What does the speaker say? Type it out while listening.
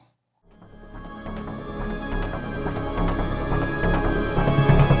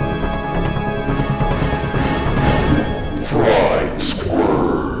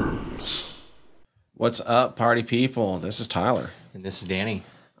What's up, party people? This is Tyler. And this is Danny.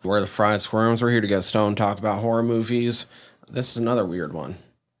 We're the Fried Squirms. We're here to get stoned, talk about horror movies. This is another weird one.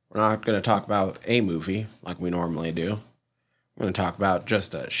 We're not going to talk about a movie like we normally do. We're going to talk about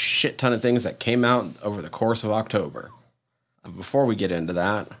just a shit ton of things that came out over the course of October. But before we get into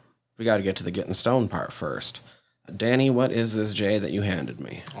that, we got to get to the getting stoned part first. Danny, what is this J that you handed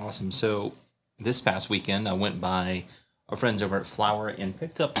me? Awesome. So this past weekend, I went by our friends over at Flower and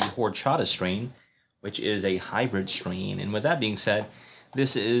picked up the Horchata strain, which is a hybrid strain. And with that being said,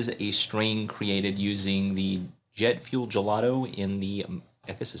 this is a strain created using the jet fuel gelato in the,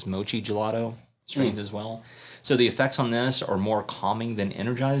 I guess it's mochi gelato strains as well. So the effects on this are more calming than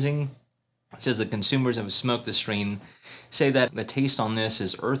energizing. It says the consumers who have smoked the strain say that the taste on this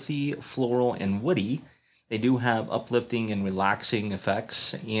is earthy, floral, and woody. They do have uplifting and relaxing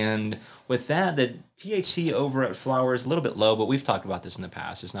effects. And with that, the THC over at Flower is a little bit low, but we've talked about this in the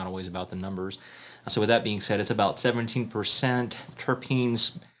past. It's not always about the numbers. So with that being said, it's about 17%.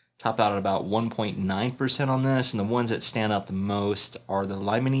 Terpenes top out at about 1.9% on this. And the ones that stand out the most are the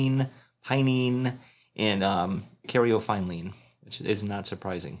limonene, pinene, and caryophyllene, which is not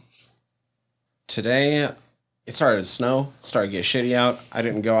surprising. Today, it started to snow, started to get shitty out. I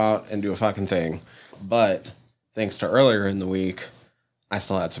didn't go out and do a fucking thing. But thanks to earlier in the week, I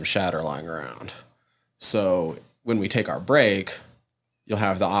still had some shatter lying around. So when we take our break, you'll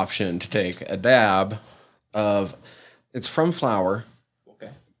have the option to take a dab of, it's from Flower. Okay.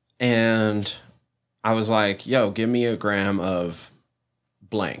 And I was like, yo, give me a gram of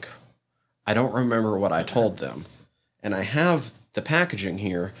blank. I don't remember what I told them. And I have the packaging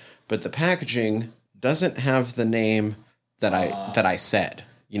here, but the packaging doesn't have the name that I said.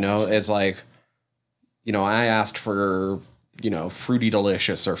 You know, it's like, you know, I asked for, you know, Fruity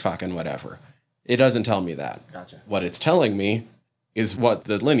Delicious or fucking whatever. It doesn't tell me that. Gotcha. What it's telling me is what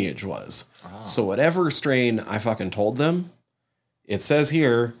the lineage was. Oh. So whatever strain I fucking told them, it says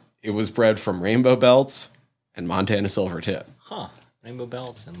here it was bred from Rainbow Belts and Montana Silvertip. Huh. Rainbow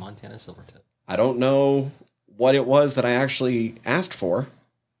Belts and Montana Silvertip. I don't know what it was that I actually asked for.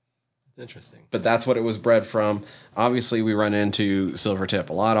 It's interesting. But that's what it was bred from. Obviously, we run into Silvertip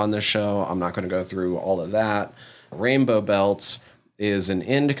a lot on this show. I'm not going to go through all of that. Rainbow Belts is an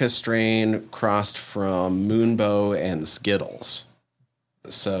indica strain crossed from Moonbow and Skittles.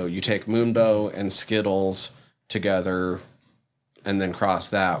 So you take Moonbow and Skittles together and then cross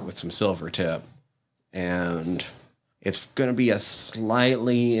that with some Silvertip. And it's going to be a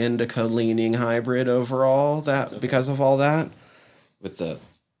slightly indica-leaning hybrid overall because of all that. With the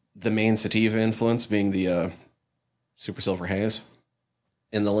main sativa influence being the Super Silver Haze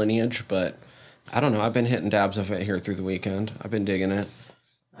in the lineage. But I don't know. I've been hitting dabs of it here through the weekend. I've been digging it.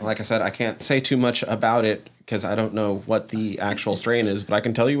 Like I said, I can't say too much about it because I don't know what the actual strain is, but I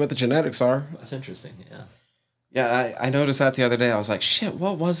can tell you what the genetics are. That's interesting, yeah. Yeah, I noticed that the other day. I was like, shit,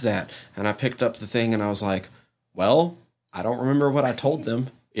 what was that? And I picked up the thing and I was like, well, I don't remember what I told them.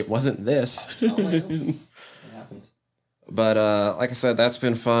 It wasn't this. Oh, well. It happens. But like I said, that's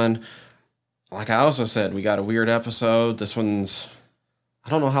been fun. Like I also said, we got a weird episode. This one's, I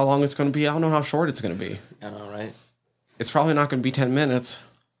don't know how long it's going to be. I don't know how short it's going to be. I know, right? It's probably not going to be 10 minutes.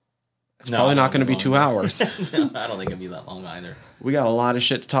 It's probably not going to be 2 hours. No, I don't think it'd be that long either. We got a lot of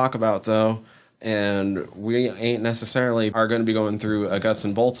shit to talk about, though. And we ain't necessarily are going to be going through a guts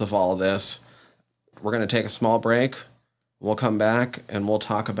and bolts of all of this. We're going to take a small break. We'll come back and we'll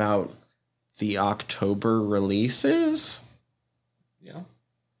talk about the October releases. Yeah.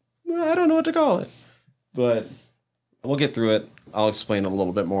 I don't know what to call it. But we'll get through it. I'll explain a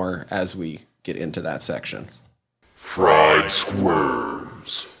little bit more as we get into that section. Fried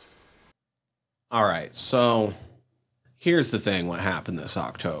Squirms. All right, so here's the thing what happened this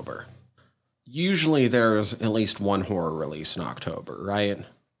October. Usually there's at least one horror release in October, right?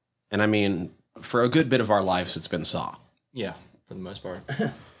 And I mean, for a good bit of our lives, it's been Saw. Yeah, for the most part.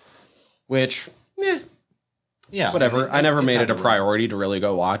 Which, yeah, whatever. I never made it a priority to really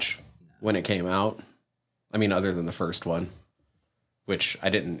go watch when it came out. I mean, other than the first one, which I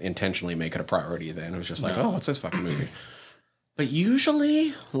didn't intentionally make it a priority then. It was just like, oh, what's this fucking movie? But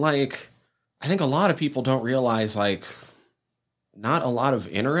usually, like, I think a lot of people don't realize, like, not a lot of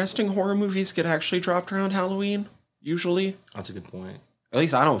interesting horror movies get actually dropped around Halloween, usually. That's a good point. At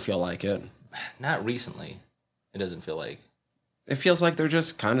least I don't feel like it. Not recently. It doesn't feel like. It feels like they're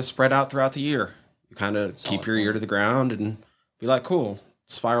just kind of spread out throughout the year. You kind of keep your ear to the ground and be like, cool,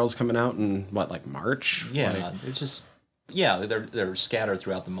 Spiral's coming out in, what, like March? Yeah, like, they're just... Yeah, they're scattered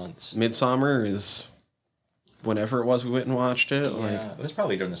throughout the months. Midsummer is whenever it was we went and watched it. Yeah, like it was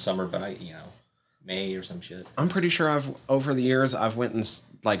probably during the summer, but May or some shit. I'm pretty sure over the years I've went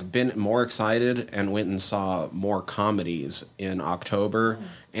and been more excited and went and saw more comedies in October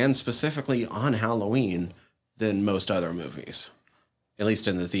and specifically on Halloween than most other movies. At least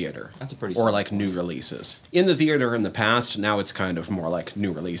in the theater. That's a pretty or solid like new releases. In the theater in the past, now it's kind of more like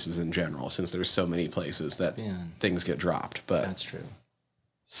new releases in general since there's so many places that things get dropped. But that's true.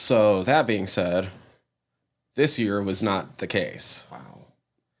 So that being said, this year was not the case. Wow.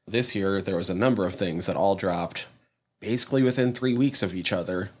 This year, there was a number of things that all dropped basically within 3 weeks of each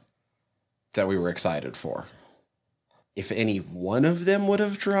other that we were excited for. If any one of them would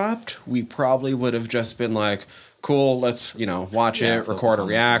have dropped, we probably would have just been like, cool, let's, watch it, record a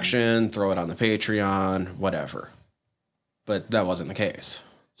reaction, throw it on the Patreon, whatever. But that wasn't the case.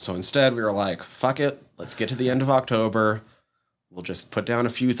 So instead, we were like, fuck it, let's get to the end of October. We'll just put down a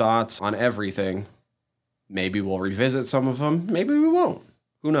few thoughts on everything. Maybe we'll revisit some of them. Maybe we won't.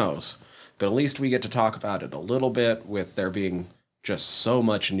 Who knows? But at least we get to talk about it a little bit with there being just so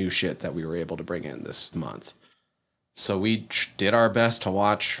much new shit that we were able to bring in this month. So we did our best to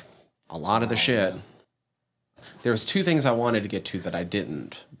watch a lot of the shit. There's two things I wanted to get to that I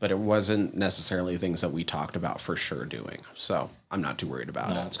didn't, but it wasn't necessarily things that we talked about for sure doing. So I'm not too worried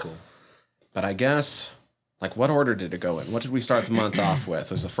about it. That's cool. But I guess, what order did it go in? What did we start the month off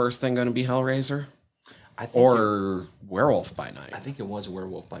with? Is the first thing going to be Hellraiser? Or Werewolf by Night? I think it was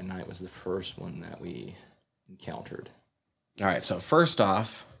Werewolf by Night was the first one that we encountered. All right, so first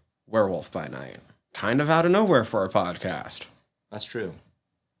off, Werewolf by Night. Kind of out of nowhere for a podcast. That's true.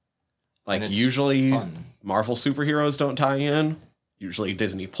 Usually fun. Marvel superheroes don't tie in. Usually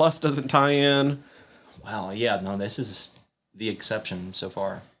Disney Plus doesn't tie in. Wow, yeah, no, this is the exception so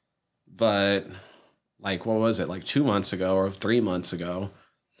far. But, what was it? 2 months ago or 3 months ago,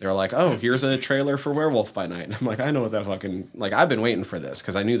 they were like, oh, here's a trailer for Werewolf by Night. And I'm like, I know what that fucking... I've been waiting for this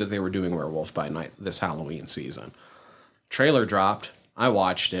because I knew that they were doing Werewolf by Night this Halloween season. Trailer dropped. I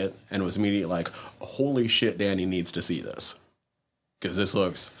watched it and was immediately like, holy shit, Danny needs to see this. Because this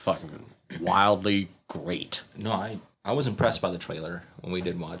looks fucking wildly great. No, I was impressed by the trailer when we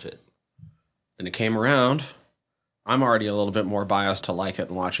did watch it. Then it came around. I'm already a little bit more biased to like it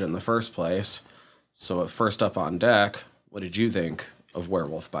and watch it in the first place. So first up on deck, what did you think of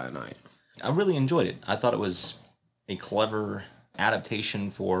Werewolf by Night? I really enjoyed it. I thought it was a clever adaptation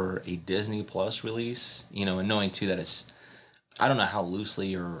for a Disney Plus release, and knowing too that it's, I don't know how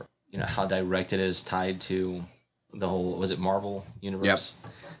loosely or, how direct it is tied to the whole, was it Marvel universe?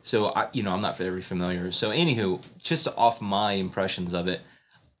 Yep. So, I'm not very familiar. So, anywho, just off my impressions of it,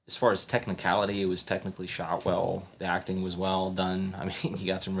 as far as technicality, it was technically shot well. The acting was well done. I mean, you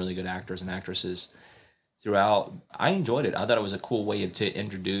got some really good actors and actresses throughout. I enjoyed it. I thought it was a cool way to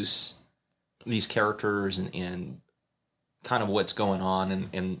introduce these characters and kind of what's going on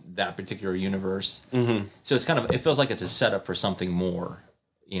in that particular universe. Mm-hmm. So it feels like it's a setup for something more,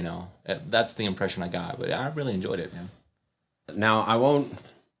 That's the impression I got, but I really enjoyed it, man. Now, I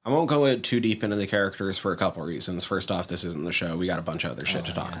won't go too deep into the characters for a couple of reasons. First off, this isn't the show. We got a bunch of other shit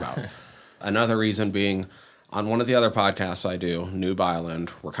to talk about. Another reason being, on one of the other podcasts I do, Noob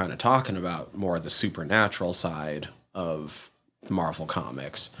Island, we're kind of talking about more of the supernatural side of Marvel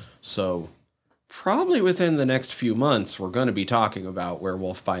Comics. So probably within the next few months, we're going to be talking about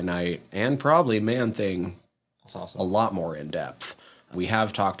Werewolf by Night and probably Man-Thing. That's awesome. A lot more in depth. We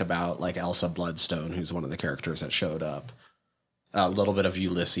have talked about Elsa Bloodstone, who's one of the characters that showed up. A little bit of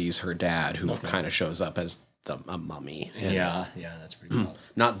Ulysses, her dad, who kind of shows up as a mummy. Yeah, that's pretty cool.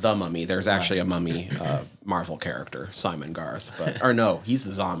 Not the mummy. There's actually a mummy Marvel character, Simon Garth. Or no, he's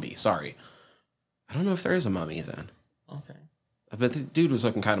the zombie. Sorry. I don't know if there is a mummy then. Okay. But the dude was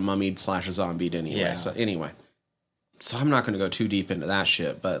looking kind of mummied / zombied anyway. Yeah. So I'm not going to go too deep into that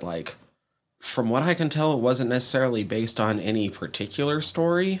shit. But from what I can tell, it wasn't necessarily based on any particular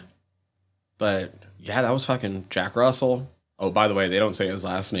story. But yeah, that was fucking Jack Russell. Oh, by the way, they don't say his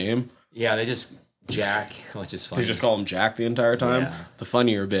last name. Yeah, they just Jack, which is funny. They just call him Jack the entire time. Yeah. The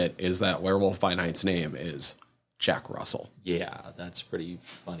funnier bit is that Werewolf by Night's name is Jack Russell. Yeah, that's pretty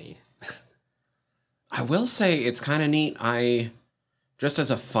funny. I will say it's kind of neat. Just as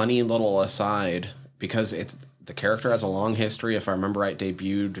a funny little aside, because the character has a long history. If I remember right,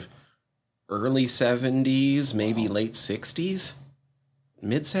 debuted early 70s, maybe late 60s,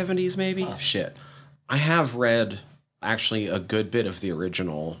 mid 70s, maybe. Shit, I have read actually a good bit of the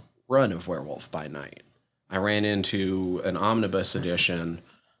original run of Werewolf by Night. I ran into an omnibus edition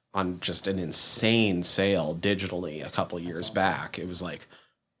on just an insane sale digitally a couple years back. It was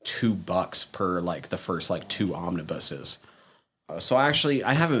 $2 per the first 2 omnibuses. So actually,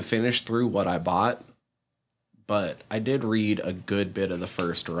 I haven't finished through what I bought, but I did read a good bit of the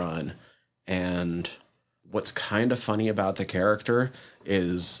first run, And what's kind of funny about the character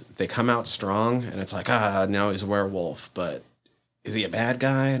is they come out strong, and it's like, now he's a werewolf, but is he a bad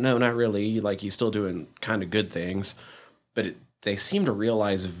guy? No, not really. Like, he's still doing kind of good things. But they seem to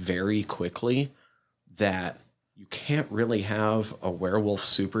realize very quickly that you can't really have a werewolf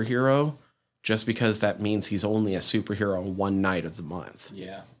superhero just because that means he's only a superhero one night of the month.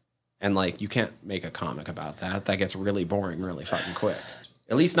 Yeah. And, like, you can't make a comic about that. That gets really boring really fucking quick.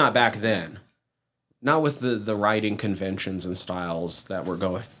 At least not back then. Not with the writing conventions and styles that were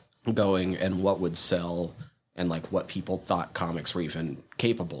going and what would sell and, like, what people thought comics were even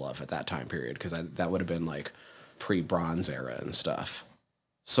capable of at that time period. Because that would have been, like, pre-Bronze era and stuff.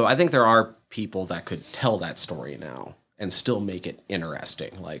 So I think there are people that could tell that story now and still make it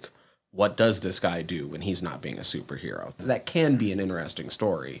interesting. Like, what does this guy do when he's not being a superhero? That can be an interesting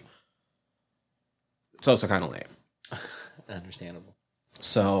story. It's also kind of lame. Understandable.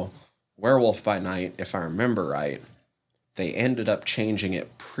 So, Werewolf by Night, if I remember right, they ended up changing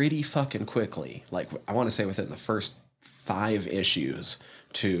it pretty fucking quickly. Like, I want to say within the first 5 issues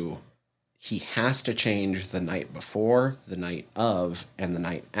to he has to change the night before, the night of, and the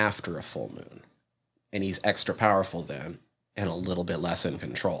night after a full moon. And he's extra powerful then and a little bit less in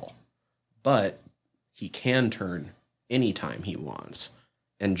control. But he can turn anytime he wants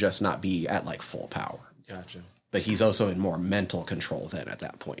and just not be at, like, full power. Gotcha. But he's also in more mental control then at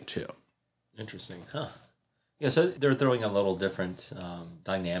that point, too. Interesting. Huh. Yeah, so they're throwing a little different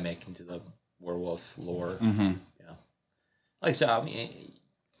dynamic into the werewolf lore. Mm-hmm. Yeah. Like I said, I mean,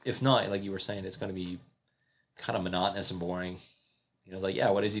 if not, like you were saying, it's going to be kind of monotonous and boring. You know, it's like,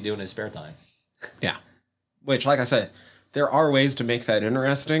 yeah, what does he do in his spare time? Yeah. Which, like I said, there are ways to make that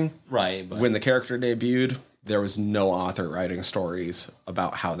interesting. Right. But When the character debuted, there was no author writing stories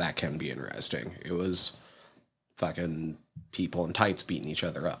about how that can be interesting. It was fucking people in tights beating each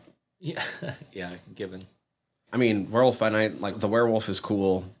other up. yeah, yeah, given. I mean, Werewolf by Night, like, the werewolf is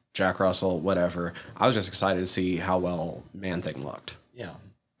cool, Jack Russell, whatever. I was just excited to see how well Man-Thing looked. Yeah.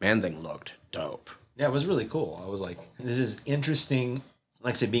 Man-Thing looked dope. Yeah, it was really cool. I was like, this is interesting.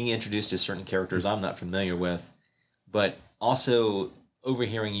 Like I said, being introduced to certain characters I'm not familiar with, but also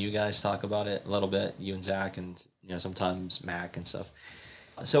overhearing you guys talk about it a little bit, you and Zach, and sometimes Mac and stuff.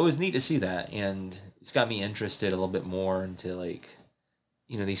 So it was neat to see that, and it's got me interested a little bit more into, like,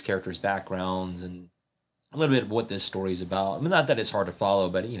 these characters' backgrounds and a little bit of what this story is about. I mean, not that it's hard to follow,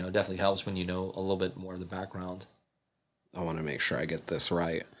 but it definitely helps when you know a little bit more of the background. I want to make sure I get this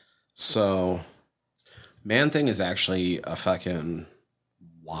right. So, Man-Thing is actually a fucking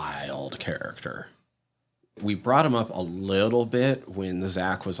wild character. We brought him up a little bit when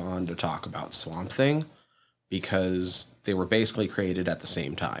Zach was on to talk about Swamp Thing, because they were basically created at the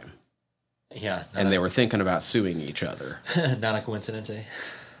same time. Yeah. And they were thinking about suing each other. Not a coincidence, eh?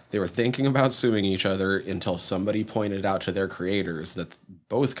 They were thinking about suing each other until somebody pointed out to their creators that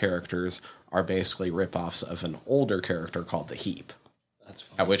both characters are basically ripoffs of an older character called the Heap. That's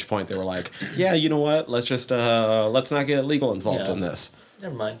fine. At which point they were like, yeah, you know what? Let's just, let's not get legal involved in this.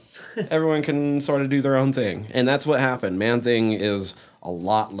 Never mind. Everyone can sort of do their own thing. And that's what happened. Man-Thing is a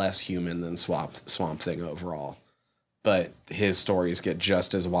lot less human than Swamp Thing overall. But his stories get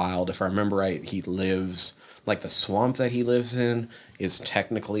just as wild. If I remember right, he lives, like, the swamp that he lives in is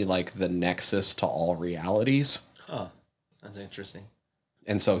technically like the nexus to all realities. Huh. That's interesting.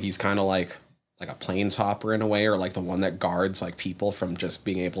 And so he's kind of like a planeshopper in a way, or like the one that guards, like, people from just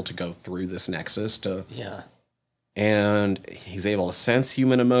being able to go through this nexus to... Yeah. And he's able to sense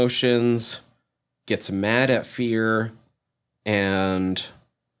human emotions, gets mad at fear, and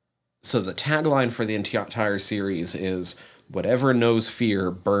so the tagline for the entire series is, whatever knows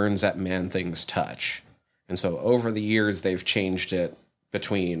fear burns at Man-Thing's touch. And so over the years, they've changed it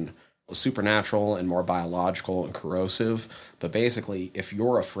between supernatural and more biological and corrosive. But basically, if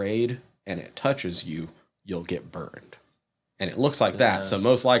you're afraid and it touches you, you'll get burned. And it looks like that, so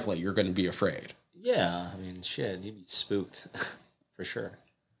most likely you're going to be afraid. Yeah, I mean, shit, you'd be spooked, for sure.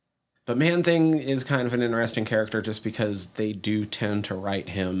 But Man-Thing is kind of an interesting character just because they do tend to write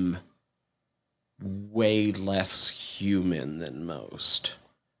him way less human than most.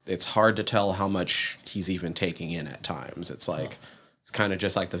 It's hard to tell how much he's even taking in at times. It's like, it's kind of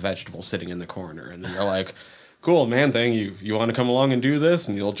just like the vegetable sitting in the corner. And then you're like, cool, Man-Thing, you want to come along and do this?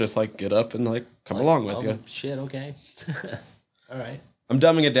 And you'll just, like, get up and, like, come along with you. Shit, okay. All right. I'm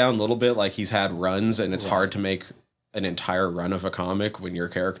dumbing it down a little bit. Like, he's had runs, and it's hard to make an entire run of a comic when your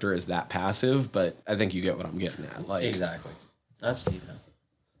character is that passive, but I think you get what I'm getting at. Like, Exactly. That's deep.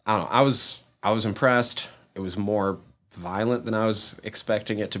 I don't know. I was impressed. It was more violent than I was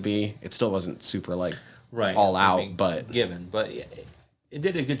expecting it to be. It still wasn't super, like, Right. all I out, mean, but given. But it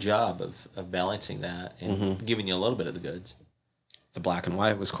did a good job of balancing that and giving you a little bit of the goods. The black and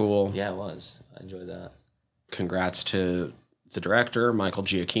white was cool. Yeah, it was. I enjoyed that. Congrats to the director, Michael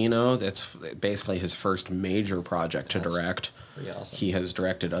Giacchino. That's basically his first major project to direct. Pretty awesome. He has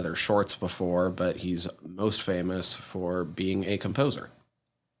directed other shorts before, but he's most famous for being a composer.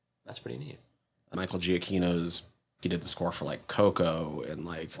 That's pretty neat. Michael Giacchino's, he did the score for like Coco and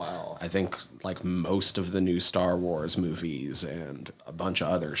like, Wow. I think like most of the new Star Wars movies and a bunch of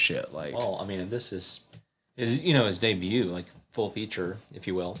other shit. Like, Well, I mean, this is his debut, like full feature, if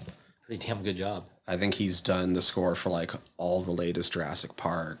you will. Pretty damn good job. I think he's done the score for like all the latest Jurassic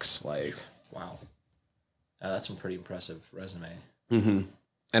Parks, like, Wow. That's some pretty impressive resume. and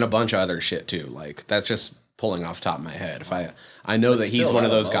a bunch of other shit too. Like, that's just pulling off the top of my head. If I know that he's still, one of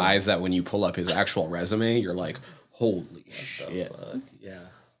I don't those know. guys that when you pull up his actual resume, you're like, holy shit. Fuck,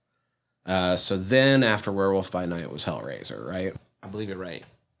 yeah. So then after Werewolf by Night was Hellraiser, right? I believe you're right.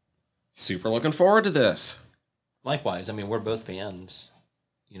 Super looking forward to this. Likewise, I mean, we're both fans,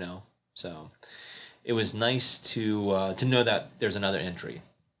 so it was nice to know that there's another entry.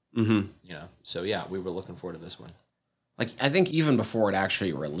 So yeah, we were looking forward to this one. Like, I think even before it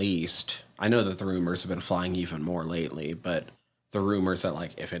actually released, I know that the rumors have been flying even more lately, but the rumors that,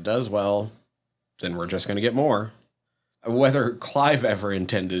 like, if it does well, then we're just going to get more. Whether Clive ever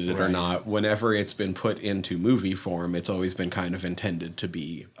intended it or Right. not, whenever it's been put into movie form, it's always been kind of intended to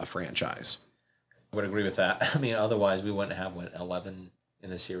be a franchise. I would agree with that. I mean, otherwise we wouldn't have 11 in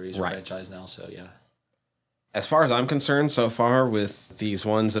the series or Right. franchise now. So yeah, As far as I'm concerned, so far with these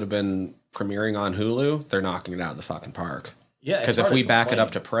ones that have been premiering on Hulu, they're knocking it out of the fucking park. yeah. Because if we back it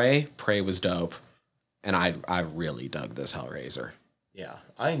up to Prey, Prey was dope. And I really dug this Hellraiser. yeah,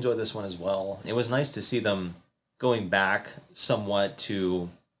 I enjoyed this one as well. It was nice to see them going back somewhat to,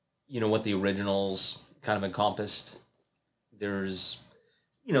 what the originals kind of encompassed. There's,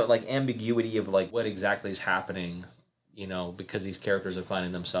 like ambiguity of like what exactly is happening, because these characters are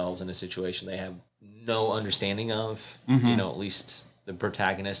finding themselves in a situation they have no understanding of, at least the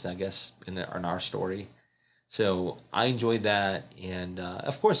protagonist, I guess, in our story. So I enjoyed that. And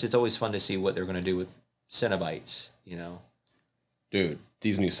of course, it's always fun to see what they're going to do with Cenobites, Dude,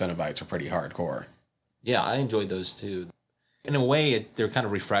 these new Cenobites are pretty hardcore. Yeah, I enjoyed those too. In a way, they're kind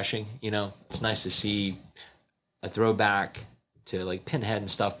of refreshing. It's nice to see a throwback to like Pinhead and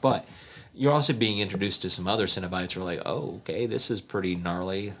stuff, but you're also being introduced to some other Cenobites who are like, oh, okay, this is pretty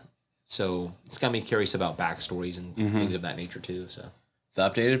gnarly. So it's got me curious about backstories and things of that nature too. So The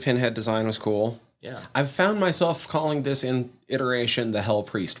updated Pinhead design was cool. yeah, I've found myself calling this iteration the Hell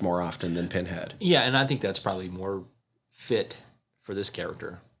Priest more often than Pinhead. yeah, and I think that's probably more fit for this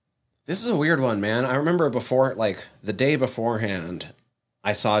character. This is a weird one, man. I remember before, like, the day beforehand,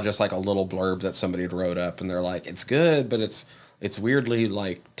 I saw just, like, a little blurb that somebody had wrote up, and they're like, it's good, but it's weirdly,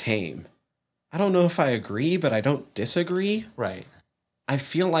 like, tame. I don't know if I agree, but I don't disagree. Right. I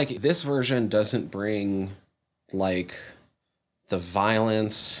feel like this version doesn't bring, like, the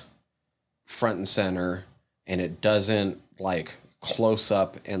violence front and center, and it doesn't, like, close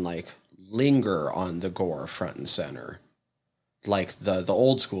up and, like, linger on the gore front and center. Like the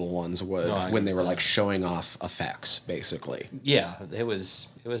old school ones would No, I when they agree were with like that. showing off effects, basically. Yeah, it was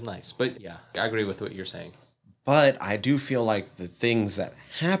nice, but yeah, I agree with what you're saying. But I do feel like the things that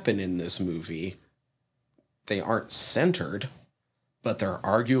happen in this movie, they aren't centered, but they're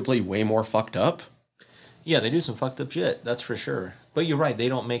arguably way more fucked up. Yeah, they do some fucked up shit, that's for sure. But you're right, they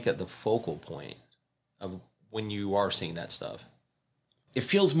don't make it the focal point of when you are seeing that stuff. It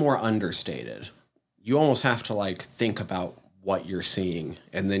feels more understated. You almost have to like think about what you're seeing,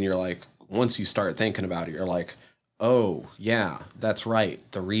 and then you're like, once you start thinking about it, you're like, oh yeah, that's right.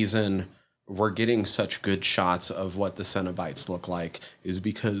 The reason we're getting such good shots of what the Cenobites look like is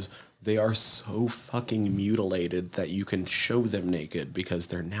because they are so fucking mutilated that you can show them naked because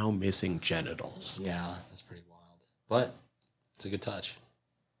they're now missing genitals, Yeah, that's pretty wild. But it's a good touch.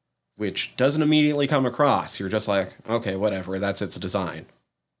 which doesn't immediately come across. You're just like, okay, whatever, that's its design.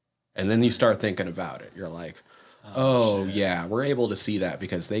 And then you start thinking about it. You're like, oh shit. yeah, we're able to see that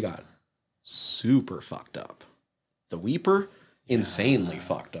because they got super fucked up. The Weeper, insanely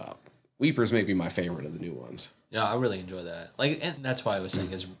fucked up. Weeper's maybe my favorite of the new ones. Yeah, I really enjoy that. Like, and that's why I was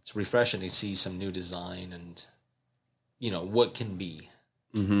saying it's refreshing to see some new design and, what can be.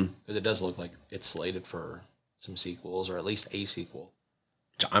 Mm-hmm. Because it does look like it's slated for some sequels or at least a sequel.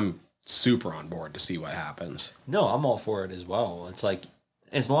 I'm super on board to see what happens. No, I'm all for it as well. It's like,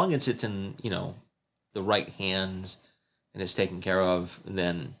 as long as it's in, the right hands and it's taken care of,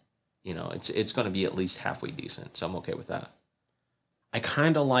 then, it's going to be at least halfway decent. So I'm okay with that. I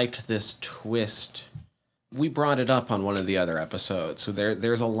kind of liked this twist We brought it up on one of the other episodes. So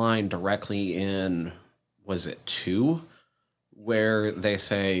there's a line directly in, was it 2, where they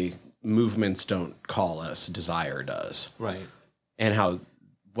say movements don't call us, desire does. Right. And how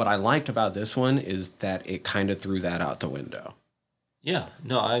what I liked about this one is that it kind of threw that out the window Yeah.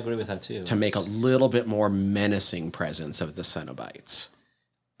 No, I agree with that too. to make a little bit more menacing presence of the Cenobites.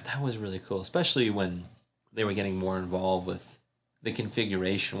 That was really cool, especially when they were getting more involved with the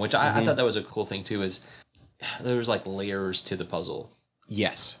configuration, which I thought that was a cool thing too, is there was like layers to the puzzle,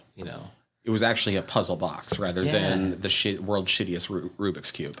 Yes. you know, It was actually a puzzle box rather Yeah. than the world's shittiest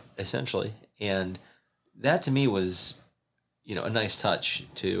Rubik's Cube. essentially. And that to me was, you know, a nice touch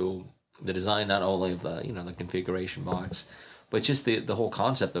to the design, not only of the, you know, the configuration box, but just the whole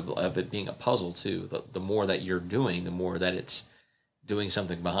concept of it being a puzzle too. The more that you're doing, the more that it's doing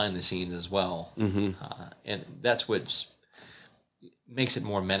something behind the scenes as well. And that's what makes it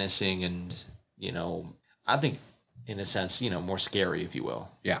more menacing and, you know, I think in a sense, you know, more scary, if you will.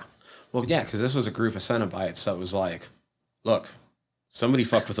 Yeah. Well, yeah, because this was a group of Cenobites that was like, look, somebody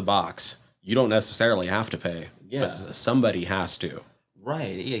fucked with the box. You don't necessarily have to pay, Yeah. but somebody has to.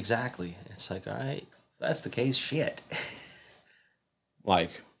 Right, yeah, exactly. It's like, all right, if that's the case, shit.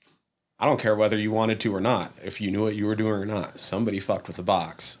 Like, I don't care whether you wanted to or not. If you knew what you were doing or not, somebody fucked with the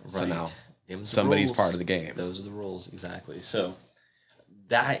box. So Right. now Them's the somebody's rules. part of the game. Those are the rules, exactly. So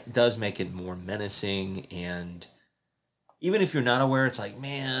that does make it more menacing, and even if you're not aware, it's like,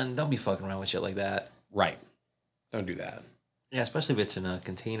 man, don't be fucking around with shit like that. Right. Don't do that. Yeah, especially if it's in a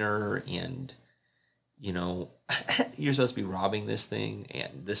container and, you know, you're supposed to be robbing this thing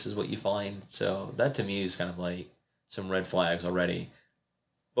and this is what you find. So that to me is kind of like some red flags already.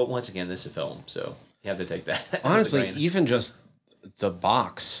 But once again, this is a film, so you have to take that. with a Honestly, grain. even just the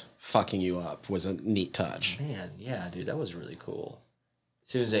box fucking you up was a neat touch. Man, yeah, dude, that was really cool. As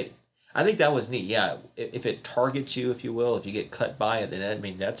soon as I think that was neat. Yeah, if it targets you, if you will, if you get cut by it, then I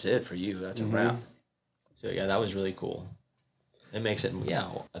mean that's it for you. That's a wrap. So yeah, that was really cool. It makes it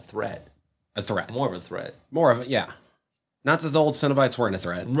a threat, A threat. more of a threat. More of it, yeah. Not that the old Cenobites weren't a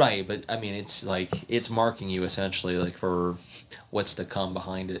threat. Right, but I mean it's like it's marking you essentially like for what's to come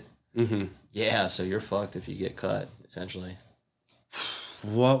behind it. Mm-hmm. Yeah, so you're fucked if you get cut essentially.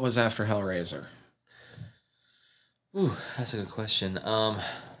 What was after Hellraiser? Ooh, that's a good question.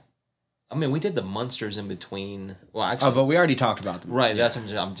 I mean, we did the monsters in between. Well, actually, Oh, but we already talked about them. right. Yeah.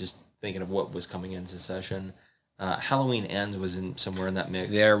 I'm just thinking of what was coming into session. Halloween Ends was in somewhere in that mix.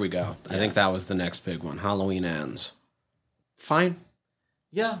 There we go. I Yeah. think that was the next big one. Halloween Ends. Fine.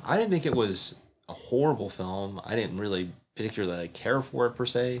 Yeah, I didn't think it was a horrible film. I didn't really particularly care for it per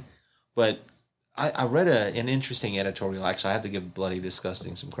se, but I read an interesting editorial. Actually, I have to give Bloody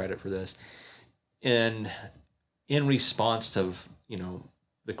Disgusting some credit for this. And in response to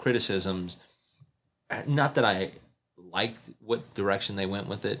the criticisms, not that I liked what direction they went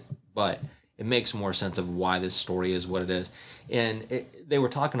with it, but it makes more sense of why this story is what it is. And they were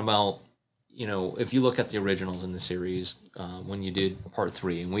talking about, if you look at the originals in the series, when you did part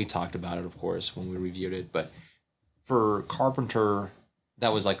 3, and we talked about it, of course, when we reviewed it, but for Carpenter,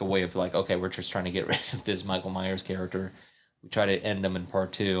 that was like a way of like, okay, we're just trying to get rid of this Michael Myers character. We try to end him in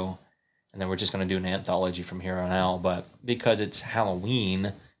part 2, and then we're just going to do an anthology from here on out. But because it's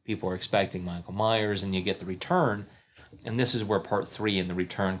Halloween, people are expecting Michael Myers, and you get the return. And this is where part 3 and the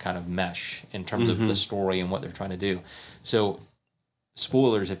return kind of mesh in terms of the story and what they're trying to do. So,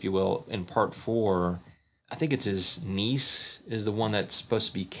 spoilers, if you will, in part 4, I think it's his niece is the one that's supposed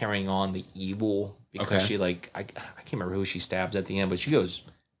to be carrying on the evil because Okay. she I can't remember who she stabs at the end, but she goes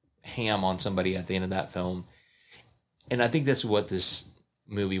ham on somebody at the end of that film. And I think that's what this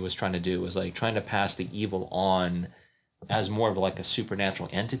movie was trying to do, was like trying to pass the evil on as more of like a supernatural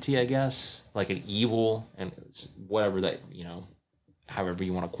entity, I guess, like an evil and whatever that, however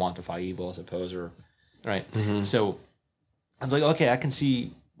you want to quantify evil, I suppose, or right. So I was like, okay, I can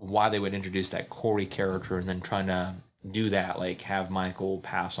see why they would introduce that Corey character and then trying to do that, like have Michael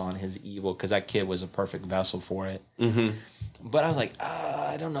pass on his evil, because that kid was a perfect vessel for it. But I was like,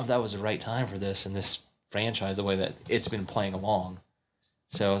 I don't know if that was the right time for this in this franchise, the way that it's been playing along.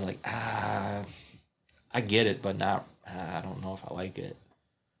 So I was like, I get it, but not. I don't know if I like it.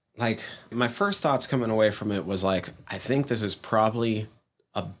 Like, my first thoughts coming away from it was like, I think this is probably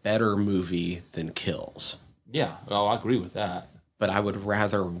a better movie than Kills. Yeah, well, I agree with that. But I would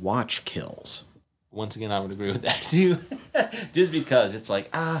rather watch Kills. Once again, I would agree with that too. Just because it's like,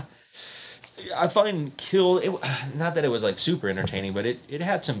 I find not that it was like super entertaining, but it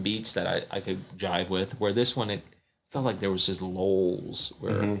had some beats that I could jive with, where this one, it felt like there was just lulls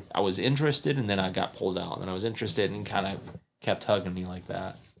where I was interested and then I got pulled out, and I was interested and kind of kept hugging me like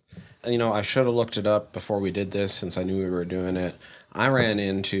that. I should have looked it up before we did this since I knew we were doing it. I ran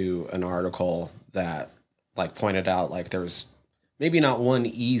into an article that like pointed out like there's maybe not one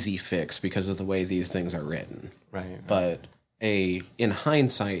easy fix because of the way these things are written. Right. But in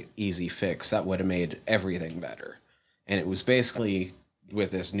hindsight, easy fix that would have made everything better. And it was basically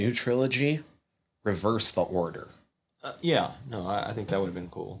with this new trilogy, reverse the order. Yeah. No, I think that would have been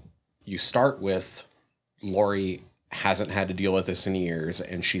cool. You start with Laurie hasn't had to deal with this in years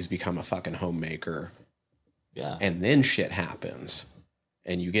and she's become a fucking homemaker. Yeah. And then shit happens.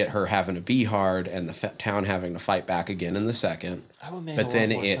 And you get her having to be hard and the town having to fight back again in the second. That would make but a then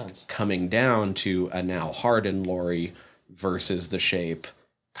lot more it sense. coming down to a now hardened Laurie versus the Shape,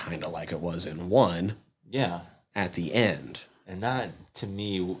 kind of like it was in 1 Yeah. at the end. And that, to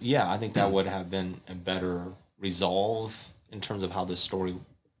me, I think that would have been a better resolve in terms of how this story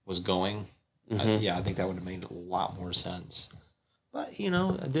was going. I think that would have made a lot more sense. But,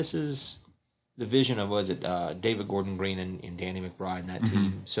 this is the vision of, David Gordon Green and Danny McBride and that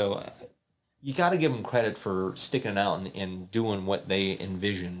team. So you got to give them credit for sticking it out and doing what they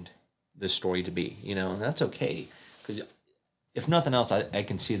envisioned the story to be, and that's okay. Because if nothing else, I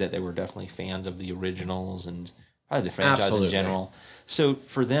can see that they were definitely fans of the originals and probably the franchise Absolutely. in general. So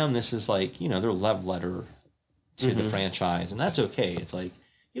for them, this is like, their love letter to the franchise, and that's okay. It's like,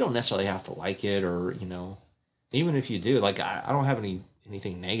 you don't necessarily have to like it or, even if you do, like, I don't have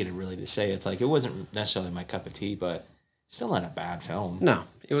anything negative really to say. It's like, it wasn't necessarily my cup of tea, but still not a bad film. No,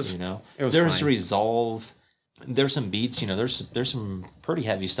 it was, it was there's fine. resolve. There's some beats, there's some pretty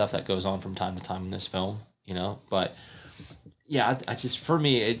heavy stuff that goes on from time to time in this film, but yeah, I just, for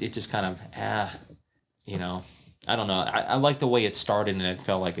me, it just kind of, I don't know. I like the way it started and it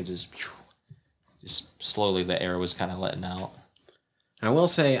felt like it just slowly the air was kind of letting out. I will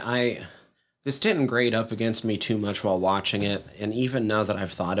say this didn't grade up against me too much while watching it, and even now that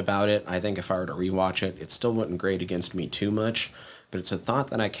I've thought about it, I think if I were to rewatch it, it still wouldn't grade against me too much, but it's a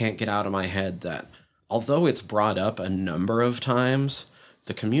thought that I can't get out of my head that although it's brought up a number of times,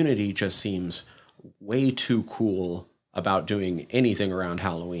 the community just seems way too cool about doing anything around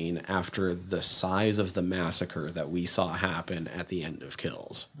Halloween after the size of the massacre that we saw happen at the end of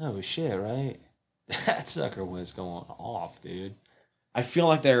Kills. Oh shit, right? That sucker was going off, dude. I feel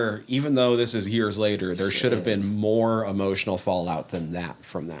like even though this is years later, there should have been more emotional fallout than that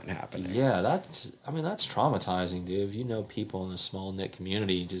from that happening. Yeah, that's traumatizing, dude. If people in a small knit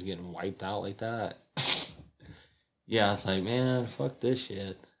community just getting wiped out like that. Yeah, it's like, man, fuck this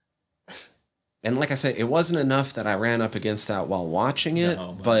shit. And like I said, it wasn't enough that I ran up against that while watching it,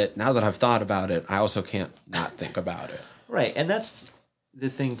 but now that I've thought about it, I also can't not think about it. Right, and that's the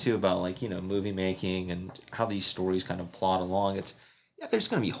thing too about like, movie making and how these stories kind of plot along. It's there's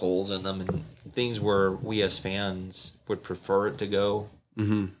going to be holes in them and things where we as fans would prefer it to go.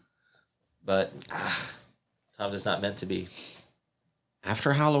 Mm-hmm. But sometimes it's not meant to be.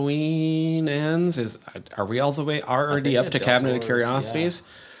 After Halloween ends, are we all the way already up to Del Cabinet of Toro's, Curiosities?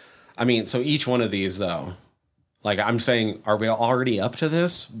 I mean, so each one of these though, like I'm saying, are we already up to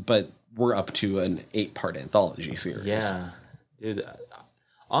this? But we're up to an 8-part anthology series. Yeah, dude.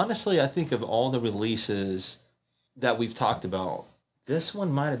 Honestly, I think of all the releases that we've talked about, this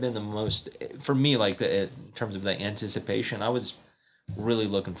one might have been the most, for me, like in terms of the anticipation. I was really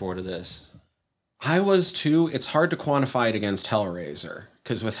looking forward to this. I was too. It's hard to quantify it against Hellraiser.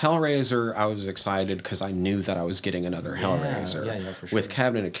 Because with Hellraiser, I was excited because I knew that I was getting another Hellraiser. Yeah, for sure. With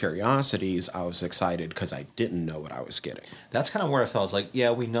Cabinet of Curiosities, I was excited because I didn't know what I was getting. That's kind of where I felt. It's like, yeah,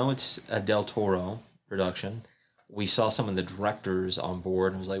 we know it's a Del Toro production. We saw some of the directors on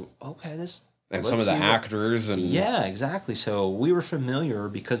board and was like, okay, this... And some of the actors. And yeah, exactly. So we were familiar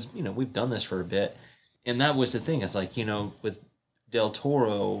because, we've done this for a bit. And that was the thing. It's like, with Del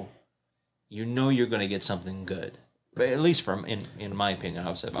Toro, you're going to get something good. But at least in my opinion,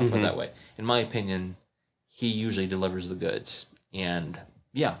 I'll put it that way. In my opinion, he usually delivers the goods. And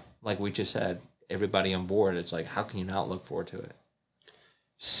yeah, like we just said, everybody on board, it's like, how can you not look forward to it?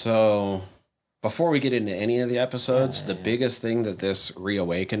 So before we get into any of the episodes, the biggest thing that this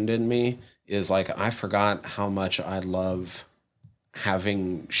reawakened in me is like, I forgot how much I love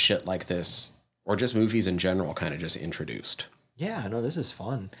having shit like this, or just movies in general, kind of just introduced. Yeah, no, this is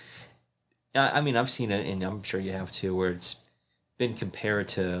fun. I mean, I've seen it, and I'm sure you have too, where it's been compared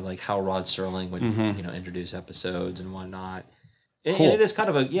to like how Rod Serling would, introduce episodes and whatnot. And, Cool. and it is kind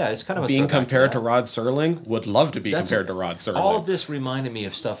of it's kind of a Being throwback compared to that. Rod Serling, would love to be compared to Rod Serling. All of this reminded me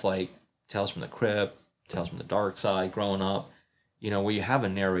of stuff like Tales from the Crypt, Tales from the Dark Side, growing up. Where you have a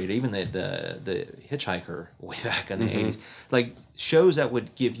narrator, even the Hitchhiker way back in the 80s, like shows that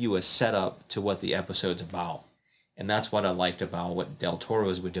would give you a setup to what the episode's about. And that's what I liked about what Del Toro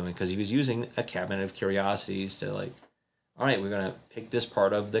was doing, because he was using a cabinet of curiosities to like, all right, we're gonna pick this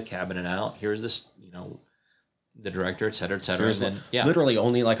part of the cabinet out. Here's this, the director, et cetera, et cetera. There's and then literally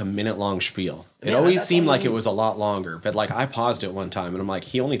only like a minute long spiel. It Yeah, always that's seemed all you like it need. was a lot longer, but like I paused it one time and I'm like,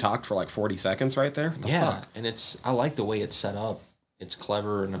 he only talked for like 40 seconds right there. What the fuck? and I like the way it's set up. It's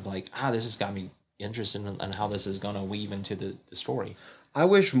clever, and I'm like, this has got me interested in how this is gonna weave into the story. I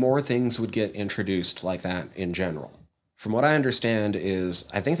wish more things would get introduced like that in general. From what I understand is,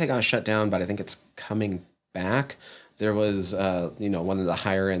 I think they got shut down, but I think it's coming back. There was, one of the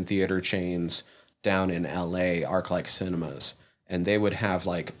higher end theater chains down in LA, ArcLight Cinemas, and they would have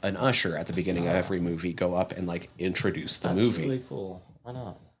like an usher at the beginning of every movie go up and like introduce the That's movie. really cool. Why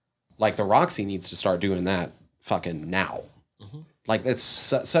not? Like the Roxy needs to start doing that fucking now. Like it's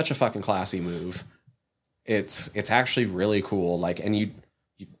such a fucking classy move. It's actually really cool. Like, and you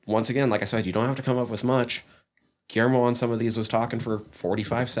once again, like I said, you don't have to come up with much. Guillermo on some of these was talking for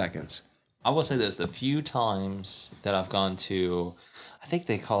 45 seconds. I will say this: the few times that I've gone to, I think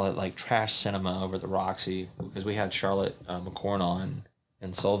they call it like trash cinema over at the Roxy, because we had Charlotte McCorn on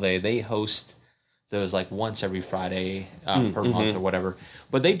and Solveig. They host those like once every Friday per month or whatever.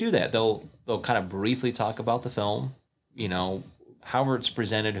 But they do that. They'll kind of briefly talk about the film, however it's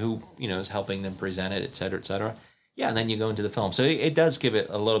presented, who is helping them present it, et cetera, et cetera. Yeah, and then you go into the film. So it does give it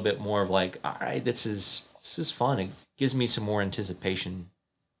a little bit more of like, all right, this is fun. It gives me some more anticipation.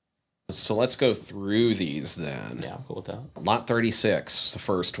 So let's go through these then. Yeah, I'm cool with that. Lot 36 is the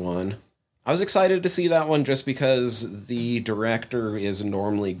first one. I was excited to see that one just because the director is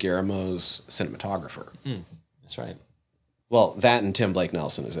normally Guillermo's cinematographer. That's right. Well, that and Tim Blake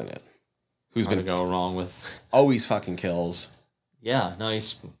Nelson is in it. Who's Hard been to go wrong with. always fucking kills. Yeah, no,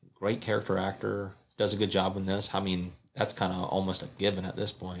 he's a great character actor. Does a good job in this. I mean, that's kind of almost a given at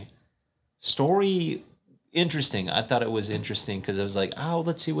this point. Story, interesting. I thought it was interesting because it was like,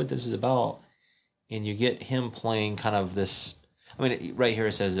 let's see what this is about. And you get him playing kind of this. I mean, right here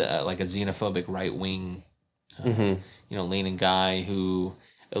it says like a xenophobic right wing, leaning guy who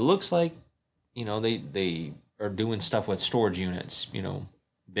it looks like, they are doing stuff with storage units,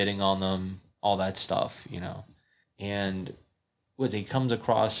 bidding on them, all that stuff, and he comes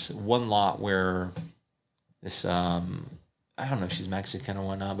across one lot where this I don't know if she's Mexican or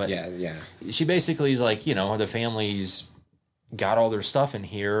whatnot, but Yeah. she basically is like, the family's got all their stuff in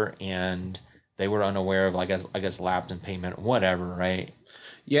here and they were unaware of, I guess lapse in payment, whatever, right?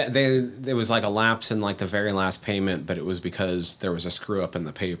 Yeah, there was like a lapse in like the very last payment, but it was because there was a screw up in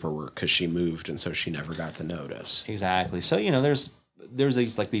the paperwork because she moved and so she never got the notice. Exactly. So, there's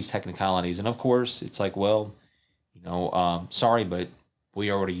these technicalities, and of course it's like, well, sorry, but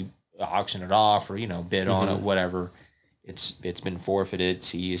we already auctioned it off or, bid on it, whatever. It's been forfeited,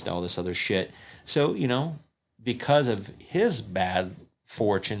 seized, all this other shit. So, because of his bad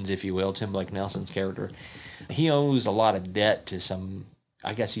fortunes, if you will, Tim Blake Nelson's character, he owes a lot of debt to some,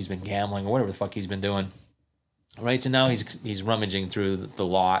 I guess he's been gambling or whatever the fuck he's been doing. Right. So now he's rummaging through the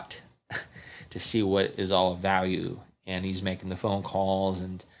lot to see what is all of value. And he's making the phone calls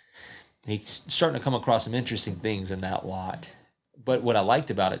and he's starting to come across some interesting things in that lot. But what I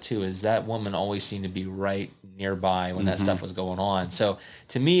liked about it too is that woman always seemed to be right nearby when that stuff was going on. So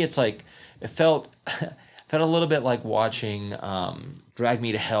to me, it's like it felt a little bit like watching Drag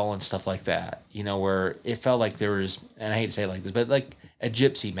Me to Hell and stuff like that. Where it felt like there was, and I hate to say it like this, but like a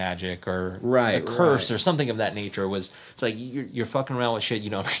gypsy magic or a curse or something of that nature. It's like you're fucking around with shit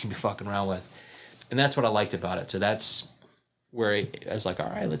you don't need to be fucking around with, and that's what I liked about it. So that's where I was like, all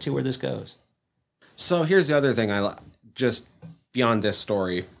right, let's see where this goes. So here's the other thing just beyond this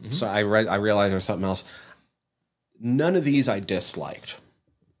story. So I realized there's something else. None of these I disliked,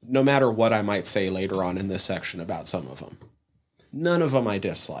 no matter what I might say later on in this section about some of them. None of them I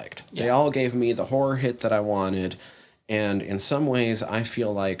disliked. Yeah. They all gave me the horror hit that I wanted, and in some ways I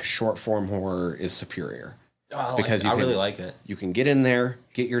feel like short form horror is superior. Because I really like it. You can get in there,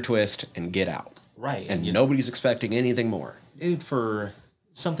 get your twist, and get out. Right. And nobody's expecting anything more. Dude, for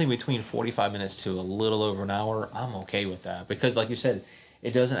something between 45 minutes to a little over an hour, I'm okay with that. Because like you said, it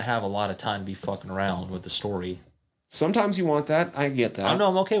doesn't have a lot of time to be fucking around with the story. Sometimes you want that. I get that. I know,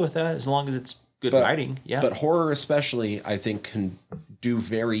 I'm okay with that as long as it's good writing. Yeah. But horror especially, I think, can do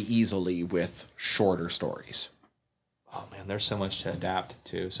very easily with shorter stories. Oh, man, there's so much to adapt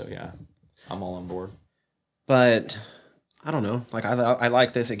to. So, yeah, I'm all on board. But I don't know. Like I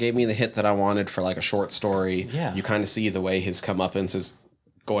like this. It gave me the hit that I wanted for like a short story. Yeah. You kind of see the way his comeuppance is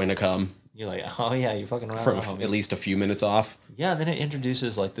going to come. You're like, oh yeah, you're fucking around. From at least a few minutes off. Yeah, then it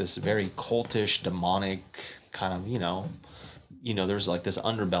introduces like this very cultish, demonic kind of, there's like this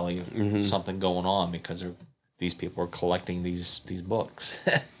underbelly of something going on because these people are collecting these books,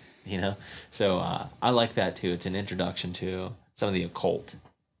 you know. So I like that too. It's an introduction to some of the occult.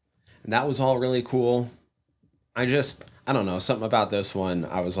 And that was all really cool. I don't know, something about this one.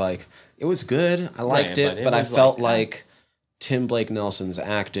 I was like, it was good. I liked it, but I felt like Tim Blake Nelson's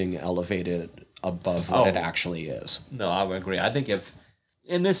acting elevated above what it actually is. No, I would agree. I think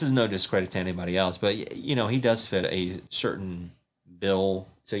and this is no discredit to anybody else, but you know, he does fit a certain bill,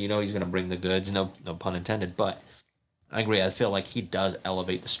 so you know he's going to bring the goods. No pun intended. But I agree. I feel like he does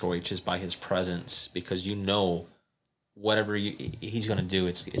elevate the story just by his presence, because you know, whatever he's going to do,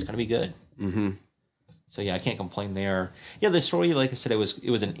 it's going to be good. Mm-hmm. So yeah, I can't complain there. Yeah, the story, like I said, it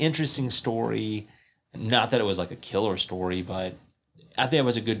was an interesting story. Not that it was like a killer story, but I think it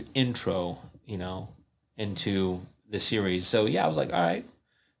was a good intro, you know, into the series. So yeah, I was like, all right,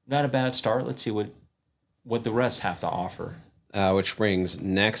 not a bad start. Let's see what the rest have to offer. Which brings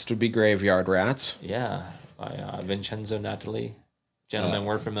next would be Graveyard Rats. Yeah, by Vincenzo Natali, gentleman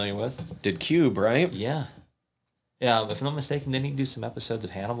we're familiar with. Did Cube, right? Yeah. Yeah, if I'm not mistaken, didn't he do some episodes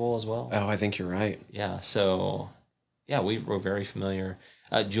of Hannibal as well? Oh, I think you're right. Yeah, so, yeah, we were very familiar.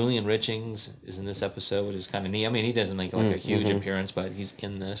 Julian Richings is in this episode, which is kind of neat. I mean, he doesn't make like a huge appearance, but he's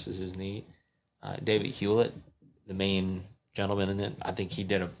in this. This is neat. David Hewlett, the main gentleman in it, I think he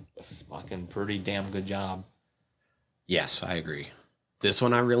did a fucking pretty damn good job. Yes, I agree. This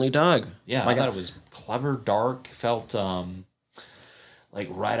one I really dug. Yeah, I thought it was clever, dark, felt like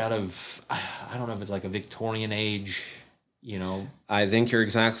right out of, I don't know if it's like a Victorian age, you know. I think you're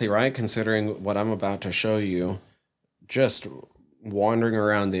exactly right, considering what I'm about to show you. Just wandering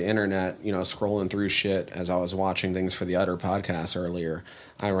around the internet, you know, scrolling through shit as I was watching things for the Utter podcast earlier,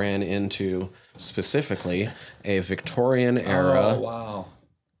 I ran into specifically a Victorian era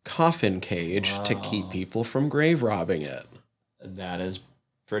coffin cage to keep people from grave robbing it. That is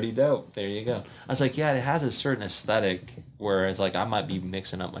pretty dope. There you go. I was like, yeah, it has a certain aesthetic, whereas like I might be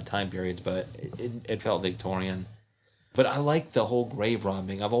mixing up my time periods, but it felt Victorian. But I like the whole grave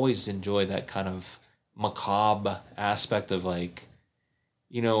robbing. I've always enjoyed that kind of macabre aspect of, like,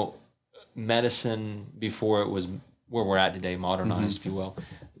 you know, medicine before it was where we're at today, modernized, if you will.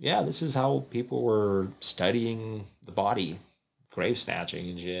 Yeah, this is how people were studying the body, grave snatching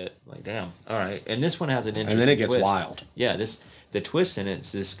and shit. Like, damn. All right. And this one has an interesting And then it gets twist. wild. Yeah, the twist in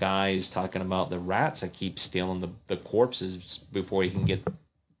it's this guy's talking about the rats that keep stealing the corpses before he can get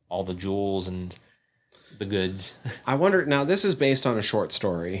all the jewels and the goods. I wonder, now this is based on a short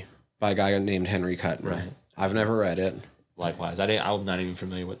story by a guy named Henry Kuttner. Right. I've never read it. Likewise. I'm not even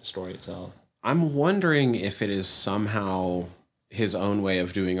familiar with the story itself. I'm wondering if it is somehow his own way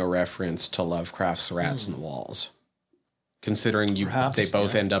of doing a reference to Lovecraft's Rats and Walls. Considering they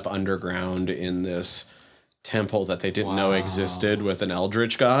both end up underground in this temple that they didn't know existed with an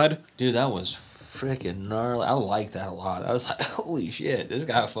eldritch god. Dude, that was freaking gnarly. I like that a lot. I was like, holy shit, this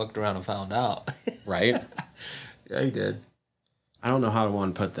guy fucked around and found out. Right? Yeah, he did. I don't know how I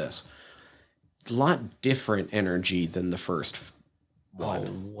want to put this. A lot different energy than the first one.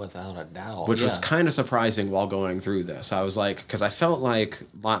 Oh, without a doubt. Which was kind of surprising while going through this. I was like, because I felt like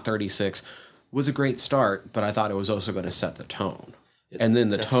Lot 36 was a great start, but I thought it was also going to set the tone. And then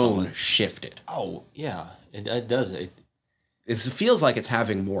the tone shifted. Oh, yeah. It does. It feels like it's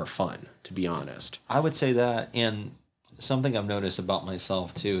having more fun, to be honest. I would say that. And something I've noticed about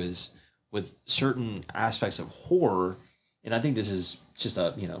myself, too, is with certain aspects of horror, and I think this is just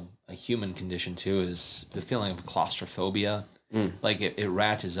a human condition, too, is the feeling of claustrophobia. Like it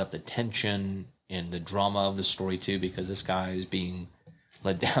ratchets up the tension and the drama of the story, too, because this guy is being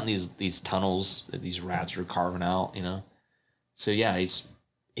led down these tunnels that these rats are carving out, you know? So, yeah, he's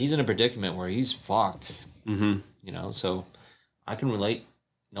in a predicament where he's fucked, you know? So I can relate.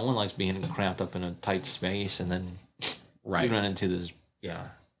 No one likes being cramped up in a tight space and then you run into this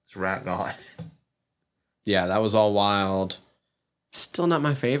rat god. Yeah, that was all wild. Still not